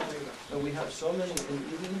 And we have so many in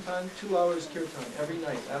evening time, 2 hours kirtan every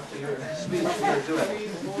night after your speech. We are doing. 3,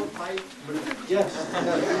 4, 5. Yes.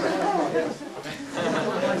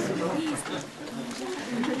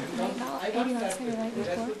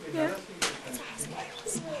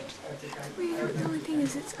 The only thing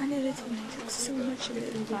is it's unedited and I took so much of it,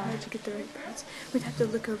 it would be hard to get the right parts. We'd have to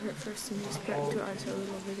look over it first and just put it into our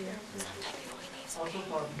little video.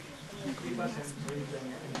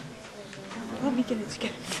 Let me get it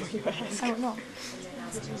together before you ask. I don't know.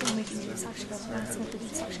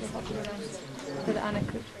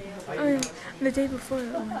 The day before I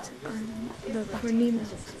went on the Purnima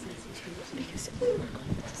because the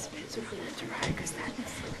spits were going to dry because that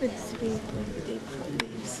was to be like the day before the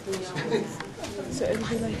leaves. So it would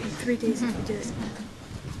be like in 3 days if we did it.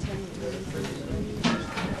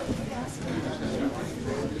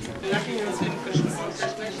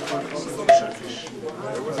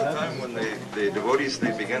 There was a time when the devotees,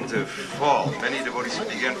 they began to fall. Many devotees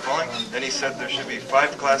began falling. Then he said there should be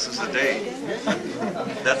 5 classes a day.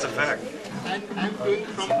 That's a fact. And I'm doing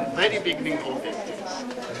from very beginning of these things.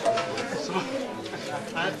 So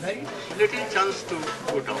I have very little chance to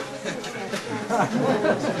go down.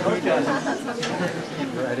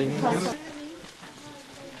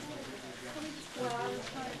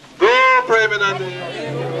 Go, Premanande!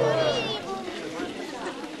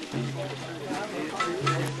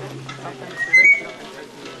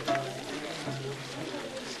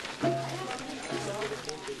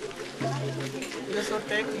 You should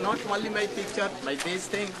take not only my picture, by these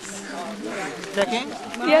things. Taking?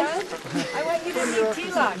 Yes. I want you to meet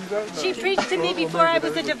Tilak. She preached to me before I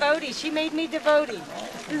was a devotee. She made me devotee.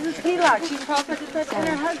 This is Tilak. She's Prabhupada and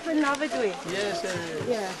her husband Navadvip. Yes.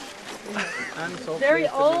 Yeah. I'm so Very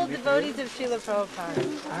pleased to old meet you. devotees of Srila Prabhupada.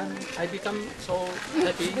 And I become so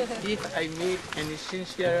happy if I meet any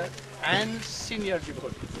sincere and senior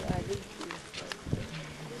devotee.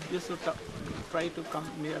 You should try to come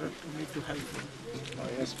nearer to me to help me. Oh,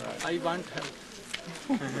 yes, Maharaj. I want help.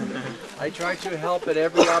 I try to help at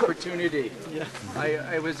every opportunity. Yeah.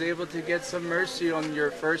 I was able to get some mercy on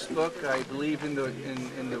your first book, I believe in the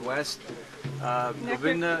West.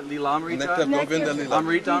 Govinda Lilamrita. Nectar Govinda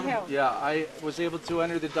Amritam. Yeah, I was able to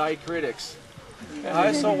enter the diacritics. I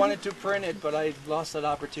also wanted to print it, but I lost that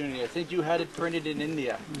opportunity. I think you had it printed in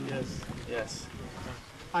India. Yes. Yes.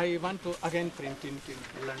 I want to again print in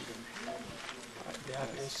London. They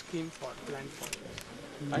have a scheme for land for this.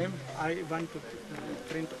 I want to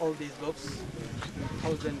print all these books,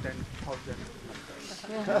 1,000 and 1,000.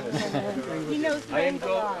 He knows I am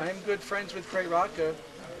Bengali. good friends with Prairaka.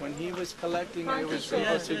 When he was collecting, I was able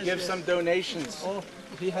Yes, to yes, give yes. some donations. Oh,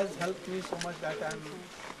 he has helped me so much that I'm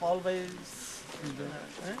always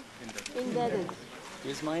Indebted.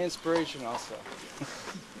 He's my inspiration also.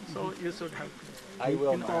 So you should help me. I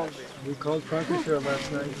will, in all Maharaj. ways. We called Prakash here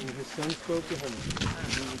last night and his son spoke to him.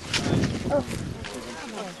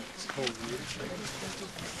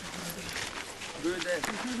 Gurudev,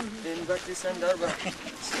 in Bhakti Sandarbha,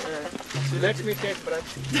 Let me take breath.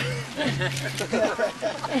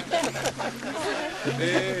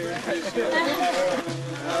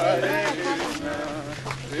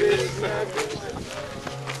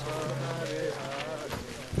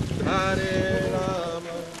 Hare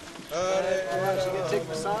Rama, Hare You can take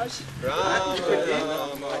massage. Rama,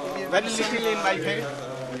 Very little in my head.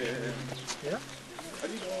 Yeah.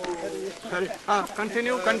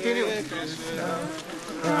 Continue. Hare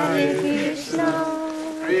Krishna,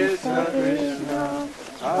 Krishna Krishna,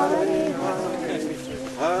 Hare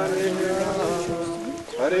Hare,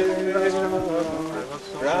 Hare Rama,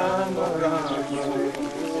 Rama Rama,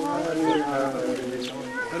 Hare Hare.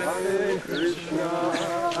 Hare Krishna,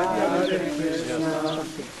 Hare Krishna,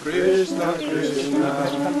 Krishna Krishna,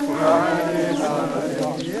 Hare Hare,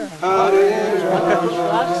 Hare Rama.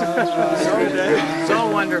 so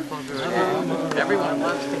wonderful. Everyone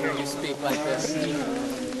wants to hear you speak like this.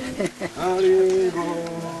 Hare Bo,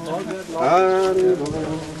 Hare Bo,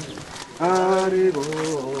 Hare Bo,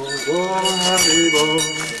 Go Hare Bo,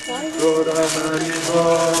 Go Hare Bo,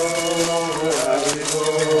 Hare Bo,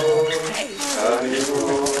 Hare Bo.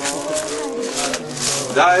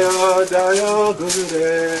 Jaya Jaya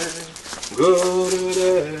Gurudev,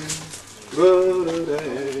 Gurudev,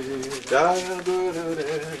 Gurudev, Jaya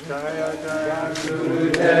Gurudev, Jaya Jaya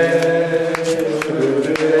Gurudev,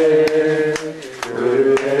 Gurudev,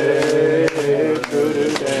 Gurudev,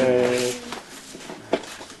 Gurudev.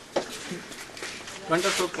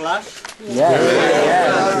 Wonderful class. Yes,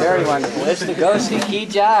 very wonderful. Mr. Gosi, Ki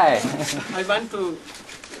Jai. I want to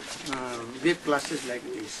give classes like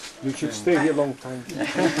this. You should stay here a long time.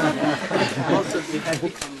 Also be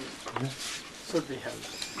happy and should be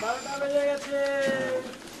healthy.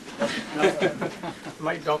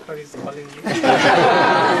 My doctor is calling me.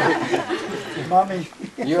 Mommy.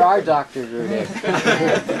 You're our doctor, Gurudev.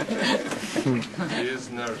 He is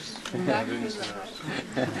nurse. Convinced nurse.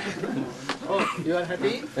 Oh, you are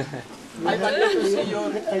happy? I wanted to see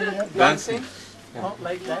you dancing. Oh,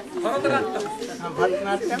 like that.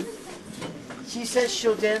 Bharatanatyam. She says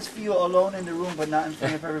she'll dance for you alone in the room, but not in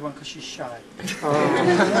front of everyone because she's shy.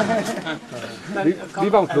 Then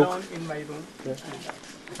come alone in my room.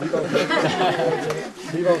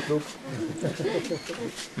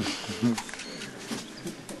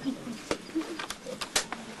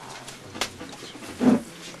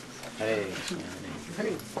 Hey.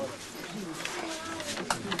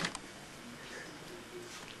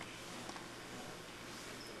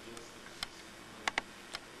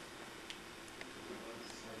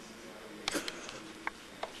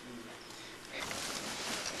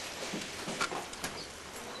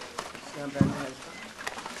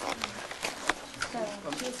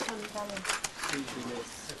 What was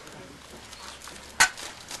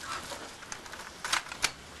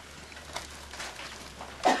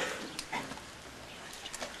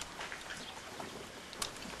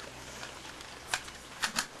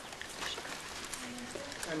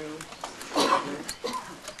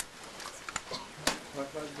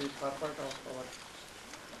the purport of our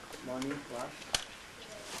morning class?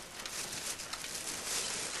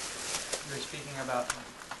 We were speaking about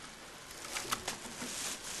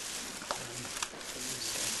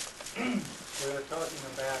We were talking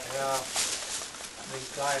about how these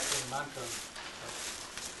Gayatri mantras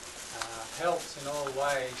helps in all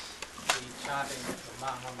ways the chanting of the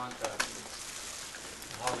Maha Mantra,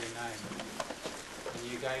 the holy name. And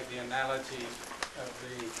you gave the analogy of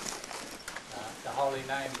the holy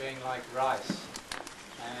name being like rice,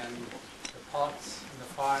 and the pots and the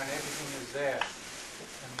fire and everything is there.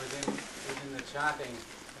 And within the chanting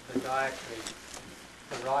of the Gayatri,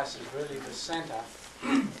 the rice is really the centre,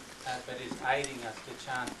 but is aiding us to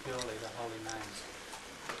chant purely the holy name.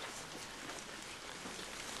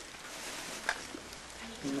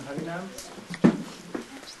 In Harinam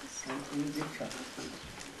and in Diksha,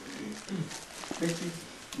 which is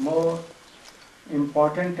more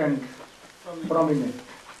important and prominent?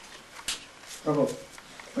 Prabhu,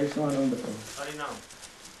 Vaishnavananda Prabhu. Harinam.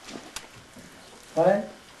 Why?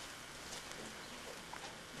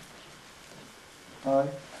 Why?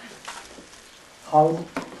 How?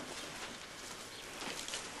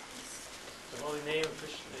 The holy name of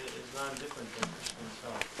Krishna is non-different than Krishna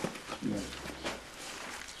himself. Yes.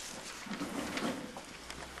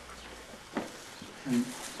 And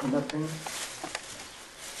other things?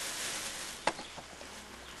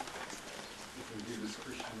 Forgives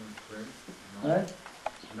Krishna prayer. Right?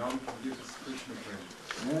 Nam forgives Krishna prayer.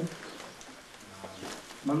 Yes.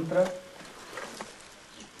 Mantra?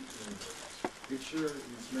 Picture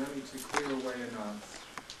is merely to clear away enough.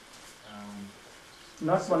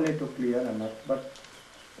 Not only to clear enough, but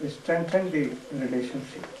strengthen the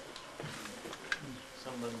relationship.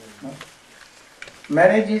 No?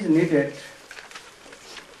 Marriage is needed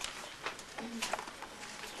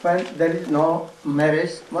when there is no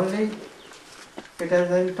marriage. Only it has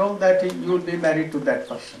been told that you will be married to that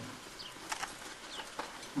person.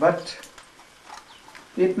 But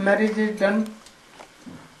if marriage is done,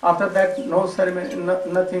 after that no ceremony,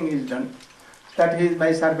 nothing is done. That he is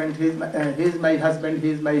my servant, he is my husband, he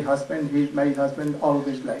is my husband, he is my husband,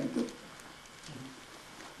 always like that.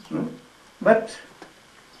 But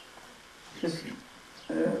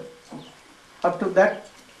up to that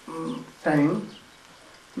time,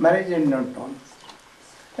 marriage is not done.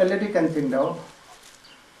 A lady can think now,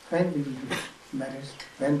 when we will be married,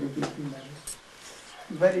 when we will be married.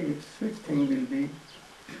 Very sweet thing will be.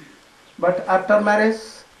 But after marriage,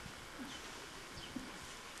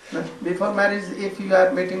 before marriage, if you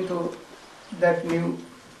are meeting to that new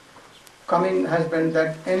coming husband,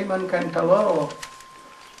 that anyone can tell, oh,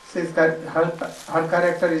 her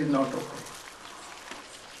character is not okay.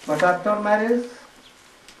 But after marriage,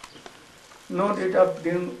 no need of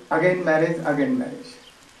doing again marriage.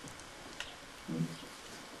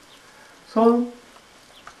 So,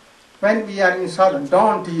 when we are in sadhana,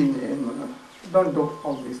 don't do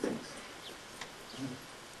all these things.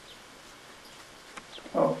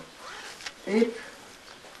 Oh, if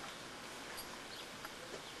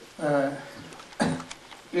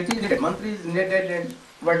it is needed, mantra is needed in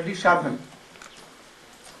worldly sadhana,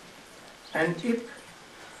 and if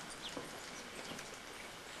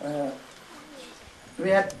we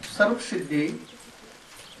have Sarv Siddhi,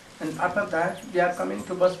 and after that we are coming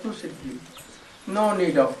to Vastu Siddhi, no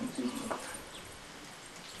need of this.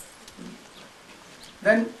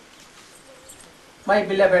 Then, my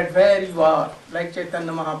beloved, where you are, like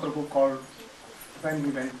Chaitanya Mahaprabhu called when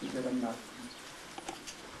he went to Jagannath.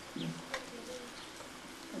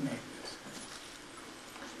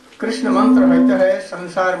 Krishna mantra hoita hai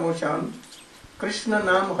sansar mochan, Krishna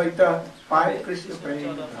naam hoita paye Krishna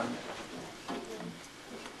prem dhan.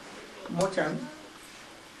 Mochan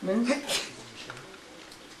means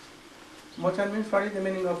what is the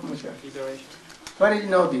meaning of mochan? Where is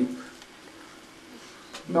Navdeep?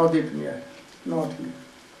 Navdeep near. Not here.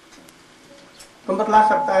 तुम बतला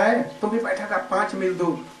सकता है, तुम भी बैठा का 5 मील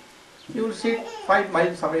दूर. You will sit 5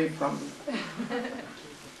 miles away from me.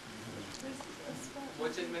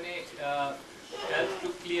 Mochan means help to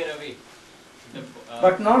clear away.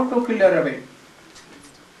 But not to clear away.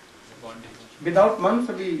 Without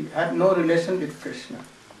mantra we have no relation with Krishna.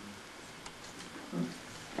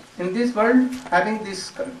 In this world, having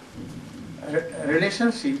this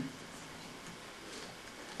relationship,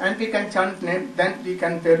 and we can chant name, then we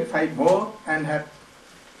can purify more and have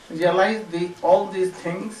realize all these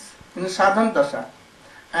things in sadhan dasha,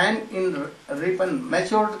 and in ripen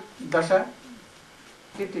matured dasha,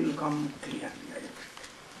 it will come clearly.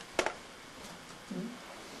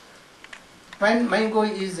 When mango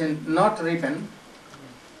is not ripen,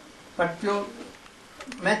 but pure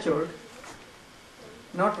matured,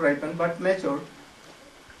 not ripen but matured,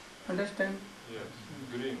 understand? Yes,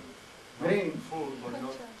 green. Green. Full, but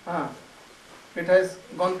not. It has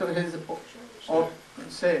gone to his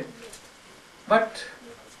say. But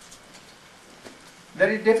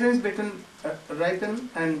there is difference between ripen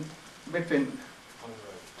and between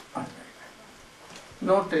unripe.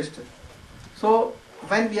 No taste. So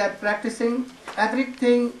when we are practicing,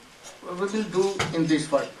 everything we will do in this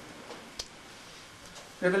world.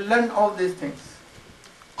 We will learn all these things.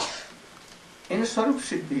 In Swarup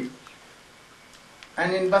Siddhi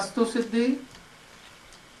and in Vastu Siddhi,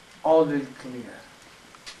 all will clear.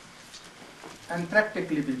 And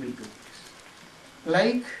practically we will do this.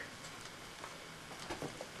 Like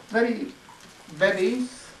very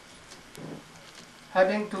babies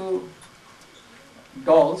having two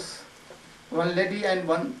dolls, one lady and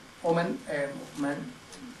one woman, man,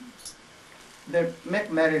 they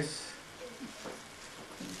make marriage.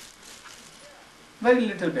 Very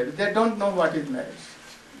little baby. They don't know what is marriage,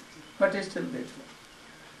 but it's still baby.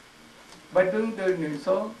 But doing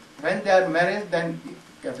so, when they are married, then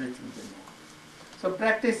everything they know. So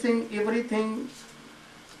practicing everything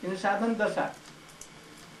in sadhan dasha.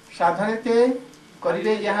 Sadhanete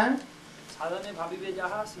karibe jaha sadhane bhabibe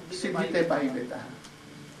jaha siddhite paibe taha.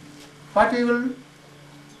 What you will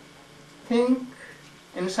think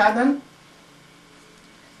in sadhan?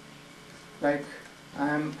 Like, I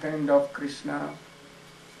am friend of Krishna,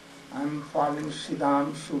 I am following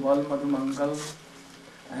Siddham, Subal, Madhumangal,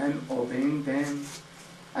 I am obeying them,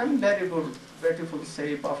 I am very good, beautiful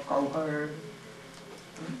shape of cowherd.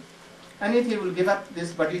 And if you will give up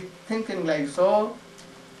this body thinking like so,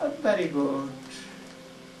 a very good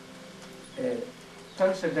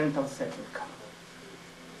transcendental self will come.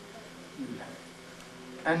 You will have.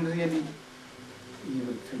 And really, you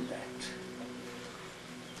will feel that.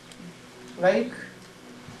 Like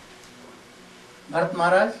Bharat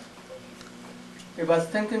Maharaj, he was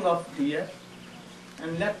thinking of deer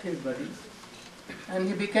and left his body and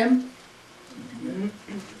he became deer.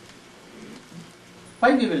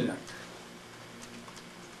 Why we will not?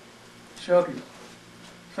 Surely.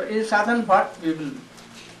 So in sadhan what we will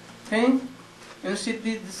think? In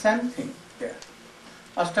Siddhi the same thing there.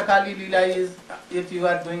 Ashtakali Leela is, if you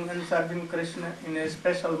are doing and serving Krishna in a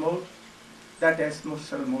special mode, that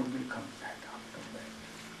special mode will come back after that.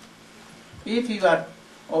 If you are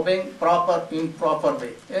obeying in proper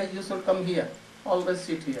way, you should come here, always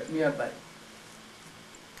sit here, nearby.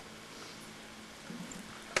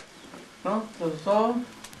 No? So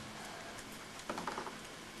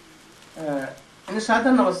in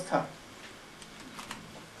sadhan avastha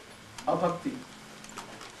of bhakti,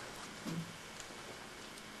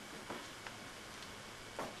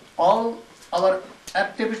 all our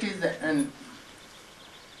activities and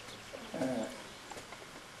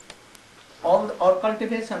all our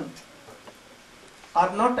cultivation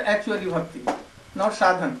are not actually bhakti, not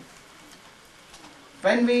sadhan.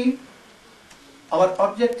 When our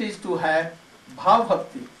object is to have bhav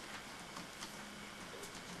bhakti,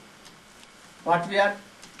 what we are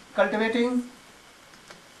cultivating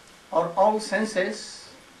are all senses,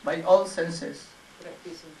 by all senses,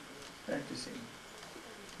 practicing.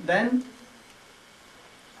 Then,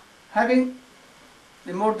 having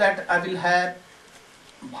the mode that I will have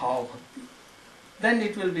bhav bhakti, then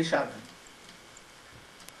it will be sadhana.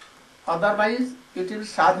 Otherwise, it is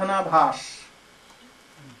sadhana bhas.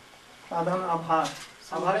 Sadhana abhas.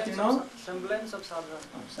 Abhas, you know? Semblance of sadhana.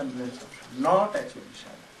 Semblance of sadhana, not actually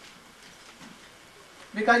sadhana.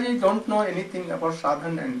 Because you don't know anything about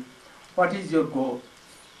sadhana and what is your goal.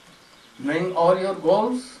 Knowing all your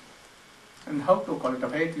goals and how to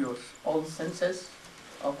cultivate your all senses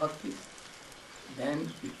of bhakti, then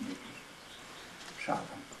it may be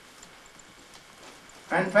sadhana.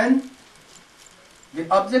 And when the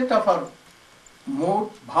object of our mode,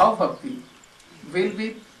 bhav bhakti, will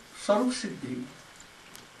be Swarup Siddhi,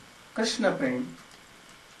 Krishna Prem,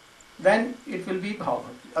 then it will be bhav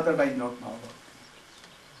bhakti, otherwise not bhav bhakti.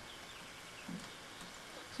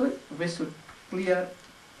 So we should clear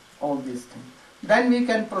all these things. Then we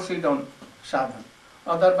can proceed on sadhana.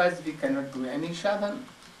 Otherwise we cannot do any sadhana.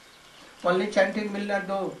 Only chanting will not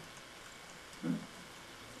do.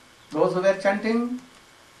 Those who were chanting,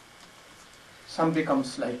 some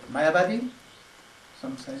becomes like Mayavadi,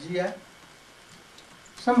 some Sajiya,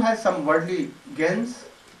 some has some worldly gains,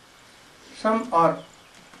 some are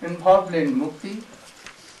involved in mukti.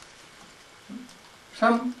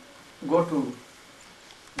 Some go to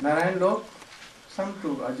Narayan Lok, some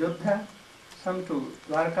to Ajodhya, some to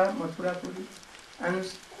Dwarka, Mathura, Puri, and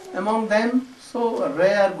among them so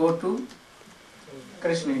rare go to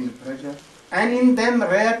Krishna in Braja, and in them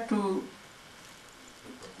rare to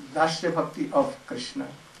Dasya Bhakti of Krishna,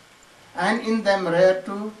 and in them rare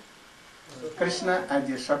to Krishna as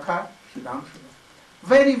a Sakha, Siddhamshu.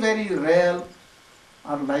 Very, very rare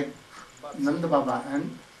are like Nanda Baba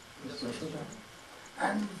and Yashoda,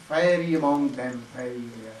 and very among them very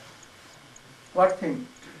rare. What thing?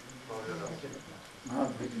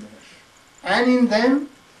 Mahavijnana. And in them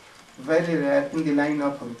very rare in the line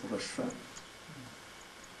of Rupa Goswami.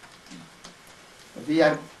 We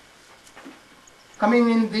are coming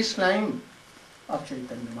in this line of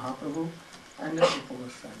Chaitanya Mahaprabhu and Rupa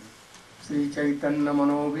Goswami. Sri Chaitanya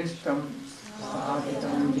Manobhishtam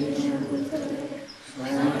Sahavitam Jena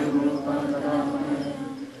Swayam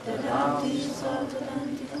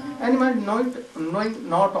Anyone knowing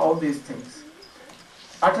not all these things,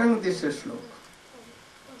 uttering this sloka,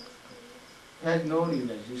 has no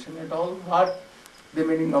realization at all what the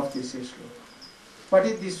meaning of this sloka. What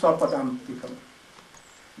is this Swapadam become?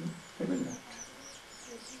 He will not.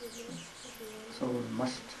 So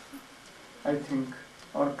must. I think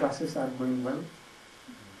our classes are going well.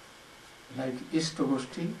 Like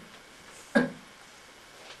Ishtogoshti,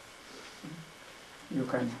 you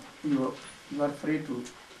are free to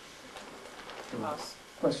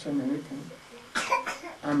question anything.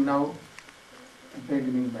 I am now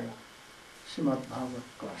beginning my Srimad Bhagavad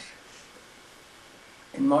class.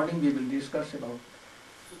 In morning we will discuss about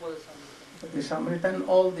the Samrita and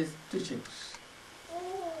all these teachings,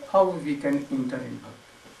 how we can enter in Bhakti.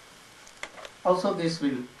 Also this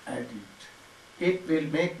will add it. It will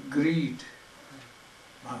make greed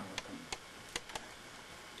Bhagavatam.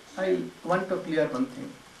 I want to clear one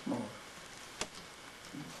thing more.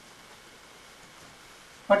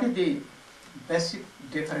 What is the basic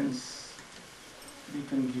difference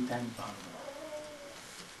between Gita and Bhagavatam?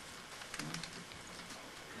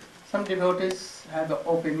 Some devotees have the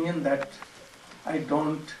opinion that I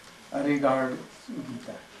don't regard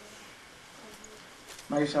Gita.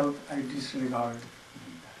 Myself, I disregard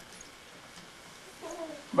Gita.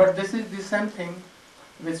 But this is the same thing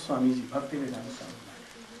with Swamiji, Bhaktivedanta.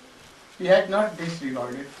 He had not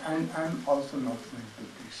disregarded, and I am also not going to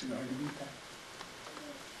disregard Gita.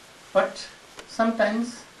 But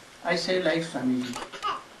sometimes I say like Swamiji.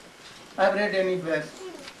 I have read anywhere,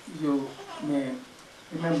 you may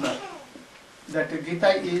remember, that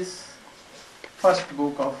Gita is first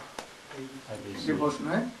book of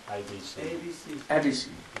devotional ABC.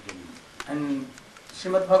 And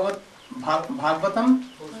Srimad Bhagavatam,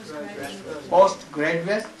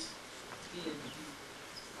 postgraduate,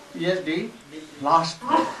 PhD, last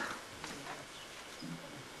book.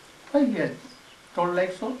 Why he has told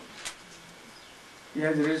like so? He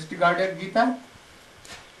has disregarded Gita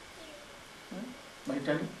by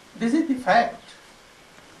telling. This is the fact.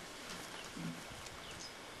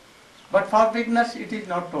 But for beginners it is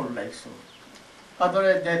not told like so.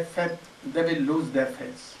 Otherwise they will lose their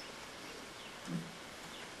faith.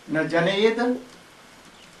 Na janayed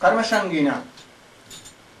karma sangina.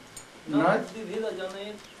 Na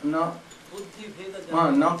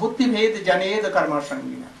buddhi bhed janayed karma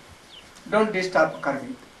sangina. Don't disturb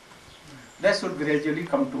karmi. They should gradually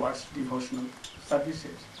come towards devotional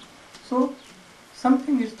services. So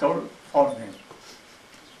something is told for them.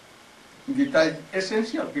 Gita is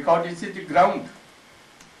essential because it is the ground.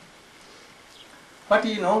 But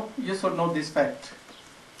you should know this fact.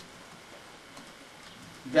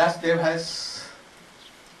 Vyasadeva has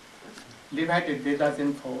divided Vedas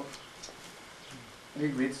in four.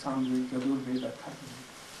 Rig Veda, Samveda, Yajurveda, Atharvaveda.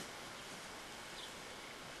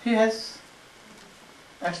 He has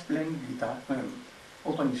explained Gita,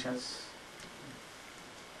 Upanishads.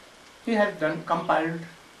 He has compiled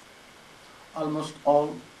almost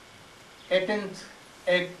all 18th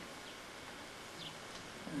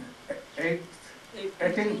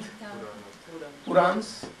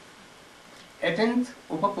Purans, 18th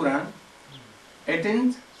Upapuran,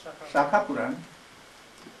 18th Shakha Puran,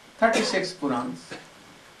 36 Purans.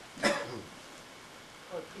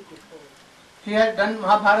 He had done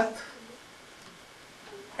Mahabharata,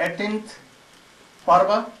 18th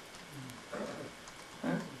Parva,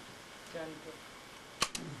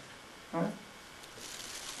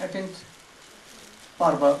 18th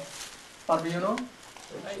Parva, you know?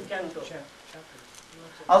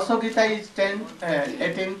 Also Gita is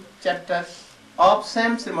 18 chapters of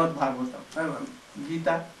same Srimad Bhagavatam,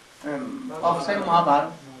 Gita, of same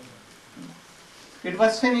Mahabharata. It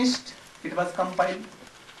was finished, it was compiled,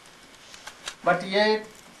 but yet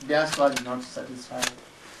Vyas was not satisfied.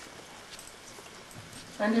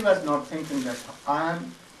 And he was not thinking that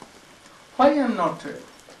why I am not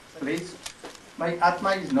pleased? My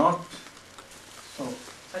Atma is not so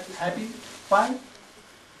happy. Why?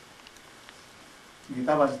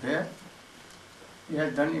 Gita was there. He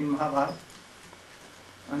had done in Mahabharata,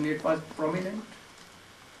 and it was prominent.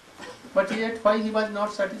 But yet, why he was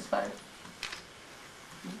not satisfied?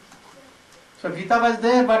 So Gita was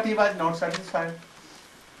there, but he was not satisfied.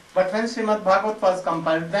 But when Srimad Bhagavat was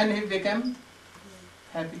compiled, then he became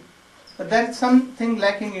happy. But there is something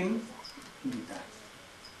lacking in Gita.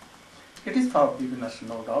 It is for beginners,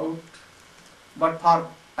 no doubt. But for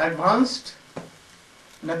advanced,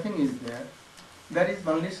 nothing is there. There is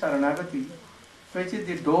only Saranagati, which is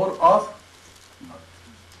the door of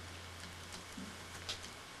bhakti.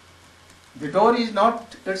 The door is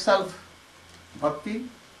not itself bhakti,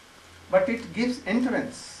 but it gives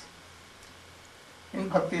entrance in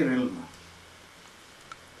bhakti realm.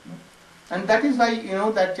 And that is why,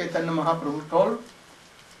 that Chaitanya Mahaprabhu told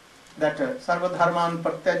that Sarva Dharman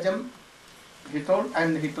Pratyajam, he told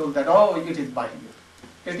that, it is Bahya.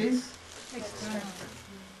 It is external.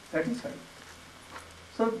 That is right.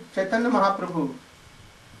 So Chaitanya Mahaprabhu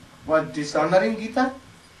was dishonoring Gita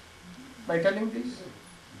by telling this.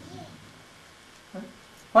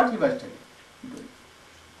 What he was telling?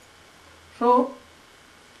 So,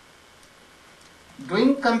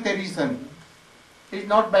 doing comparison is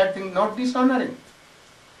not bad thing, not dishonoring.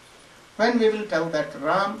 When we will tell that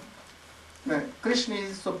Krishna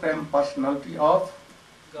is Supreme Personality of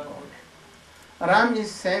God. Ram is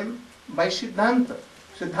same by Siddhanta.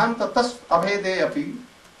 Siddhanta tas abhede api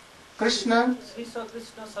Krishna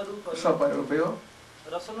Swaparupayo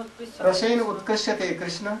Rasena Utkrishyate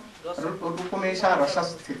Krishna Rupamesha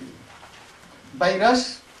Rasasthiti. By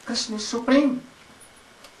Ras, Krishna is supreme.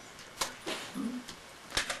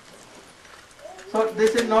 So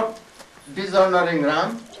this is not dishonoring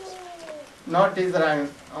Ram, not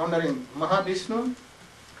dishonoring Mahavishnu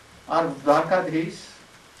or Dwarkadhish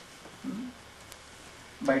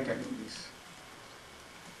by telling this.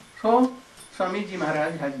 So Swamiji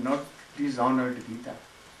Maharaj has not dishonored Gita.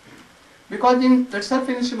 Because in itself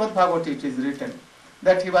in Srimad Bhagavatam it is written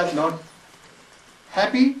that he was not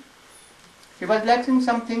happy, he was lacking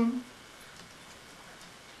something.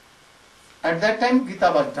 At that time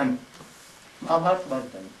Gita was done, Mahabharata was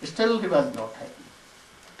done. Still he was not happy.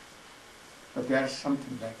 But there is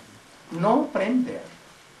something lacking. No prem there.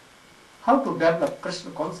 How to develop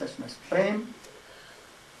Krishna consciousness? Prem,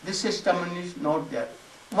 this system is not there.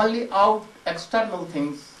 Only out external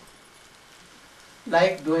things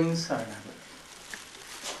like doing saranagati.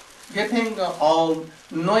 Getting all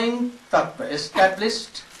knowing tattva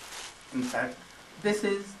established. In fact, this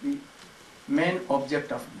is the main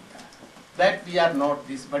object of Gita. That we are not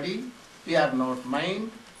this body, we are not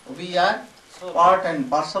mind, we are part and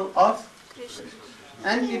parcel of Krishna.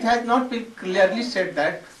 And it has not been clearly said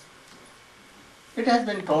that. It has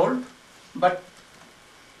been told, but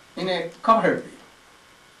in a covered way.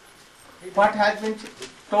 What has been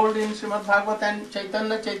told in Srimad Bhagavatam and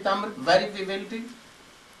Chaitanya Chaitamrita very vividly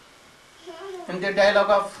in the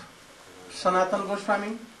dialogue of Sanatana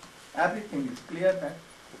Goswami, everything is clear that.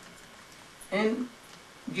 In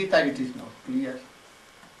Gita it is not clear.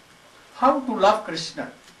 How to love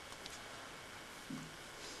Krishna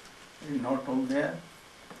is not told there.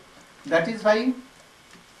 That is why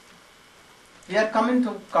we are coming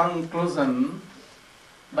to conclusion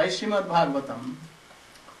by Srimad Bhagavatam.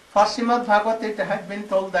 For Srimad Bhagavatam it has been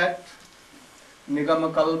told that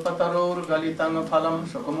Nigam kalpataror galitam phalam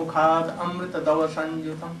sukumukhad amrita dava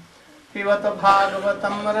sanjutam pivata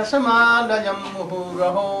bhagavatam rasamalayam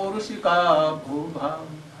muhuraho rusika bhubha.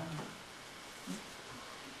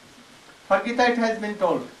 For Gita it has been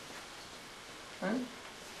told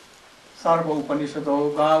Sarva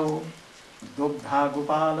Upanishado Gao Dubdha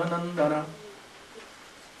Gopala Nandana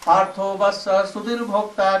Partho Vasa Sudhir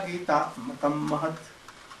Bhokta Gita Matam Mahat.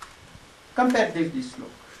 Compare this sloka.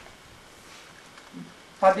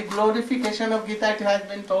 For the glorification of Gita, it has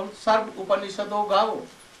been told, Sarv Upanishado Gao.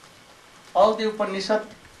 All the Upanishads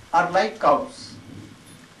are like cows.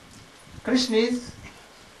 Krishna is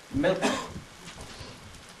milk.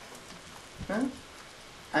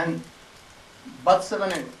 And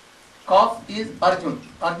Vatsavana, calf is Arjun.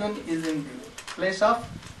 Arjun is in the place of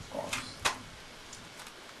calves.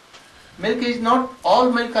 Milk is not,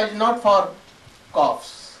 all milk is not for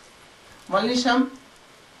calves. Malisham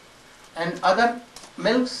and other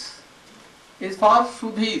milks is for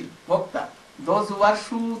Sudhir, Bhokta. Those who are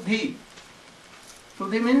Sudhi.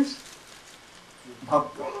 Sudhi means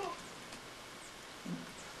bhakta.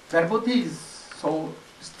 Their buddhi is so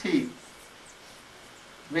steep,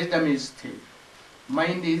 wisdom is steep,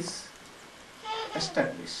 mind is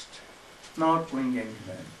established, not going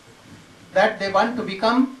anywhere. That they want to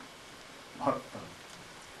become bhakta.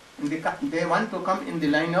 They want to come in the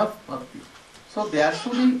line of bhakti. So there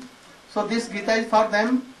should be, so this Gita is for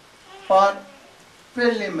them for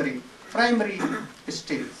preliminary, primary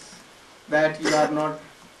stage. That you are not,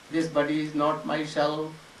 this body is not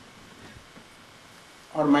myself,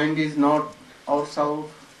 or mind is not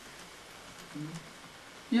ourself.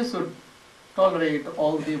 You should tolerate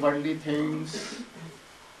all the worldly things.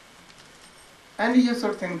 And you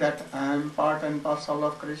should think that I am part and parcel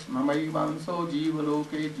of Krishna. Mai vanso jiva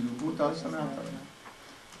loke jivbhuta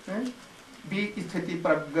sanatana. Be sthiti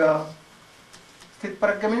pragya. Sthit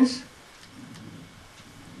pragya means?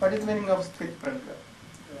 What is the meaning of sthit pragya?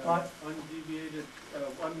 What? Undeviated,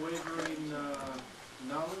 unwavering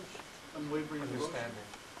knowledge, unwavering understanding.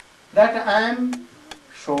 That I am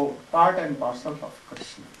so part and parcel of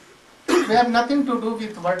Krishna. We have nothing to do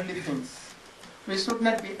with worldly things. We should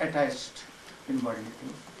not be attached in worldly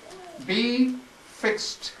things. Be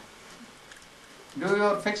fixed.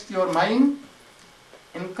 Fix your mind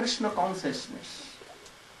in Krishna consciousness.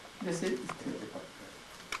 This is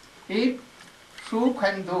if sukh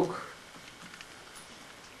and dukh,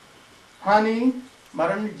 hani,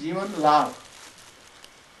 maran, jivan, labh,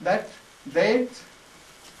 that death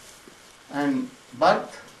and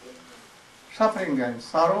birth, suffering and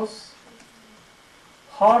sorrows,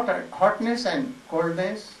 hotness and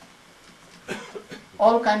coldness,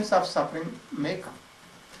 all kinds of suffering may come.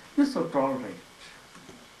 You should tolerate.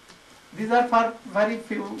 These are for very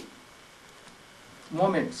few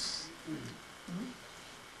moments.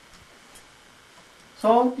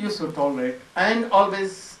 So you should tolerate and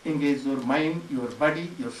always engage your mind, your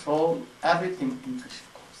body, your soul, everything in Krishna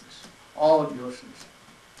consciousness. All your sins.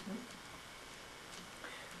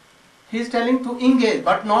 He is telling to engage,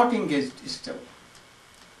 but not engaged still.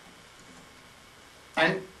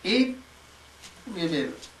 And if we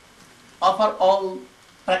will offer all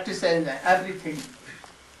practices and everything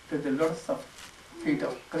to the lotus of feet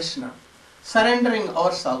of Krishna, surrendering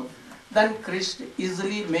ourselves, then Krishna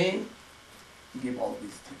easily may give all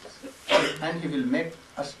these things. And he will make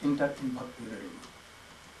us enter in bhakti realm.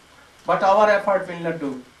 But our effort will not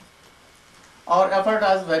do. Our effort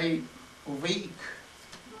is very weak.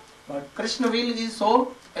 But Krishna will is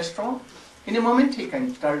so strong. In a moment he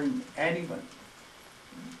can turn anyone.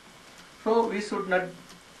 So we should not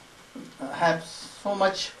have so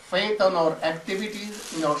much faith on our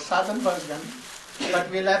activities in our sadhana version, but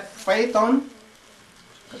we'll have faith on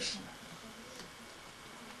Krishna.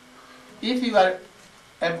 If you are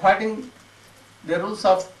avoiding the rules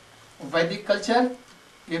of Vedic culture,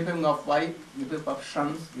 giving of wife, giving of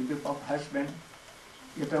sons, giving of husband,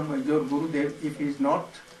 giving your Gurudev if he is not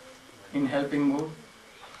in helping mood.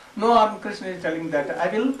 No harm, Krishna is telling that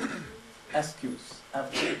I will excuse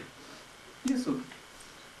everything. You should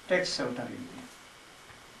take shelter in me.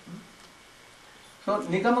 So,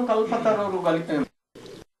 Nigama Kalpataru